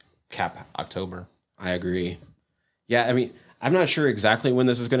to cap October. I agree. Yeah, I mean, I'm not sure exactly when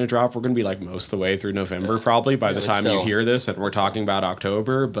this is going to drop. We're going to be like most of the way through November probably by the but time you still- hear this, and we're talking about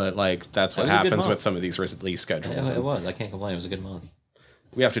October. But like that's what was a good happens month. with some of these release schedules. It was. I can't complain. It was a good month.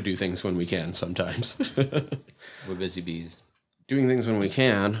 We have to do things when we can sometimes. We're busy bees. Doing things when we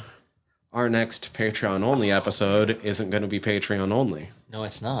can. Our next Patreon only episode isn't going to be Patreon only. No,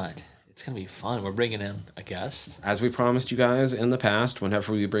 it's not. It's gonna be fun. We're bringing in a guest. As we promised you guys in the past,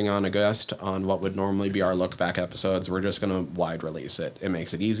 whenever we bring on a guest on what would normally be our look back episodes, we're just going to wide release it. It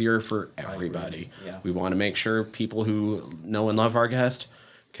makes it easier for everybody. Yeah. We want to make sure people who know and love our guest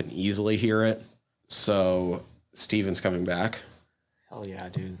can easily hear it. So Steven's coming back, Hell yeah,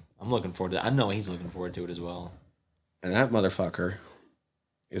 dude. I'm looking forward to it. I know he's looking forward to it as well. and that motherfucker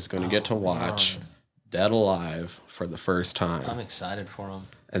is going to get to watch man. Dead Alive for the first time. I'm excited for him.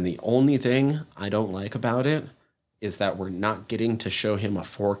 And the only thing I don't like about it is that we're not getting to show him a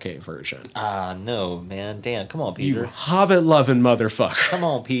 4K version. No, man. Dan, come on, You Peter. Hobbit loving motherfucker. Come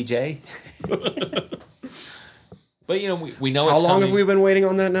on, PJ. But you know, we know How it's long coming. have we been waiting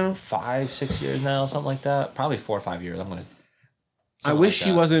on that now? 5-6 years now, something like that. Probably 4 or 5 years. I'm gonna. I something wish like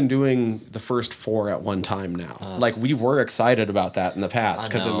he that. wasn't doing the first 4 at one time now. Like, we were excited about that in the past I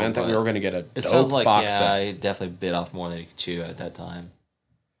because it know, meant that we but were going to get a It dope sounds like box set. I definitely bit off more than he could chew at that time.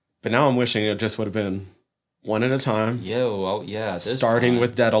 But now I'm wishing it just would have been one at a time, Oh yeah. This starting time.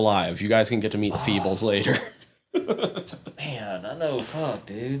 with Dead Alive. You guys can get to meet the Feebles later. Man, I know, fuck,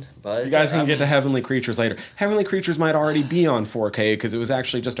 dude. But You guys can get to Heavenly Creatures later. Heavenly Creatures might already be on 4K because it was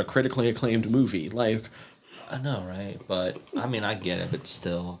actually just a critically acclaimed movie. Like, I know, right? But I mean, I get it, but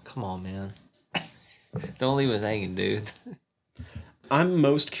still, come on, man. Don't leave us hanging, dude. I'm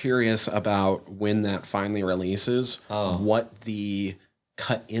most curious about when that finally releases, Oh. what the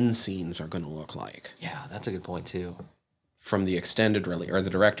cut-in scenes are going to look like Yeah, that's a good point too. from the extended release or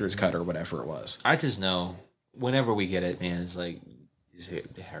the director's cut or whatever it was. I just know whenever we get it, man, it's like, just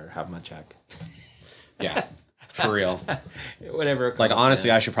here, have my check. Yeah, for real. Whatever. it Like, costs, honestly,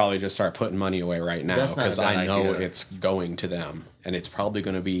 man. I should probably just start putting money away right now That's not a because bad I know idea. it's going to them, and it's probably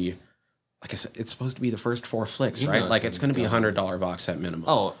going to be, like I said, it's supposed to be the first 4 flicks, You know right? it's Like, gonna it's going to be be $100 box set minimum.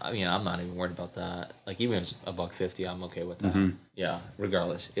 Oh, I mean, I'm not even worried about that. Like, even if it's $1.50, I'm okay with that. Yeah,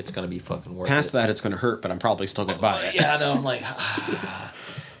 regardless, it's gonna be fucking worth Past it. that, it's going to hurt, but I'm probably still going to buy it. Yeah, I know. I'm like,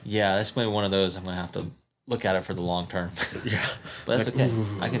 yeah, that's maybe one of those. I'm gonna have to look at it for the long term. Yeah. But that's okay.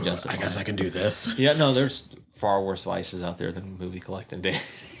 I can justify. I guess I it. can do this. Yeah, no, there's far worse vices out there than movie collecting, Dave.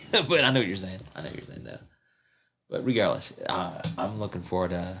 But I know what you're saying. I know what you're saying, though. But regardless, I'm looking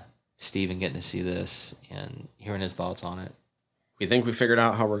forward to Steven getting to see this and hearing his thoughts on it. We think we figured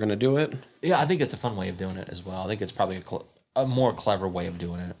out how we're going to do it, Yeah, I think it's a fun way of doing it as well. I think it's probably a more clever way of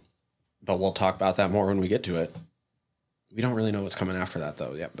doing it. but we'll talk about that more when we get to it. We don't really know what's coming after that,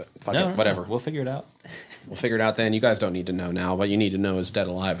 though, yet, but fuck it, whatever. We'll figure it out. We'll figure it out then. You guys don't need to know now. What you need to know is Dead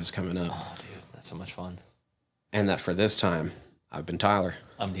Alive is coming up. Oh, dude, that's so much fun. And that for this time, I've been Tyler.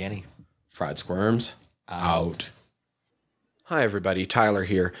 I'm Danny. Fried Squirms, out. Hi, everybody. Tyler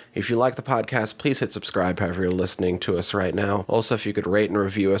here. If you like the podcast, please hit subscribe however you're listening to us right now. Also, if you could rate and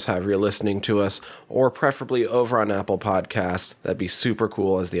review us however you're listening to us, or preferably over on Apple Podcasts, that'd be super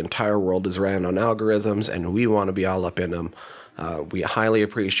cool as the entire world is ran on algorithms and we want to be all up in them. We highly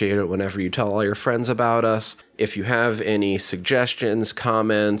appreciate it whenever you tell all your friends about us. If you have any suggestions,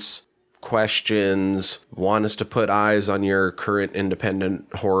 comments, questions, want us to put eyes on your current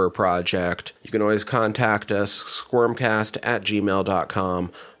independent horror project, you can always contact us,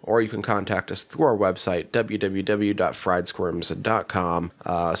 squirmcast@gmail.com, or you can contact us through our website, www.friedsquirms.com.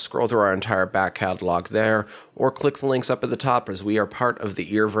 Scroll through our entire back catalog there, or click the links up at the top as we are part of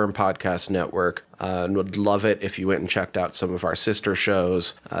the Earworm Podcast Network, and would love it if you went and checked out some of our sister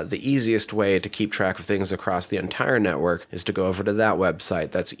shows. The easiest way to keep track of things across the entire network is to go over to that website.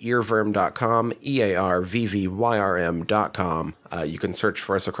 That's earworm.com, EARVVYRM.com. You can search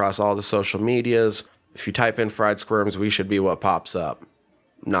for us across all the social medias. If you type in Fried Squirms, we should be what pops up.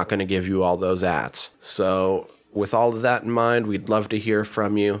 I'm not going to give you all those ads. So with all of that in mind, we'd love to hear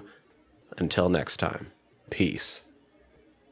from you. Until next time. Peace.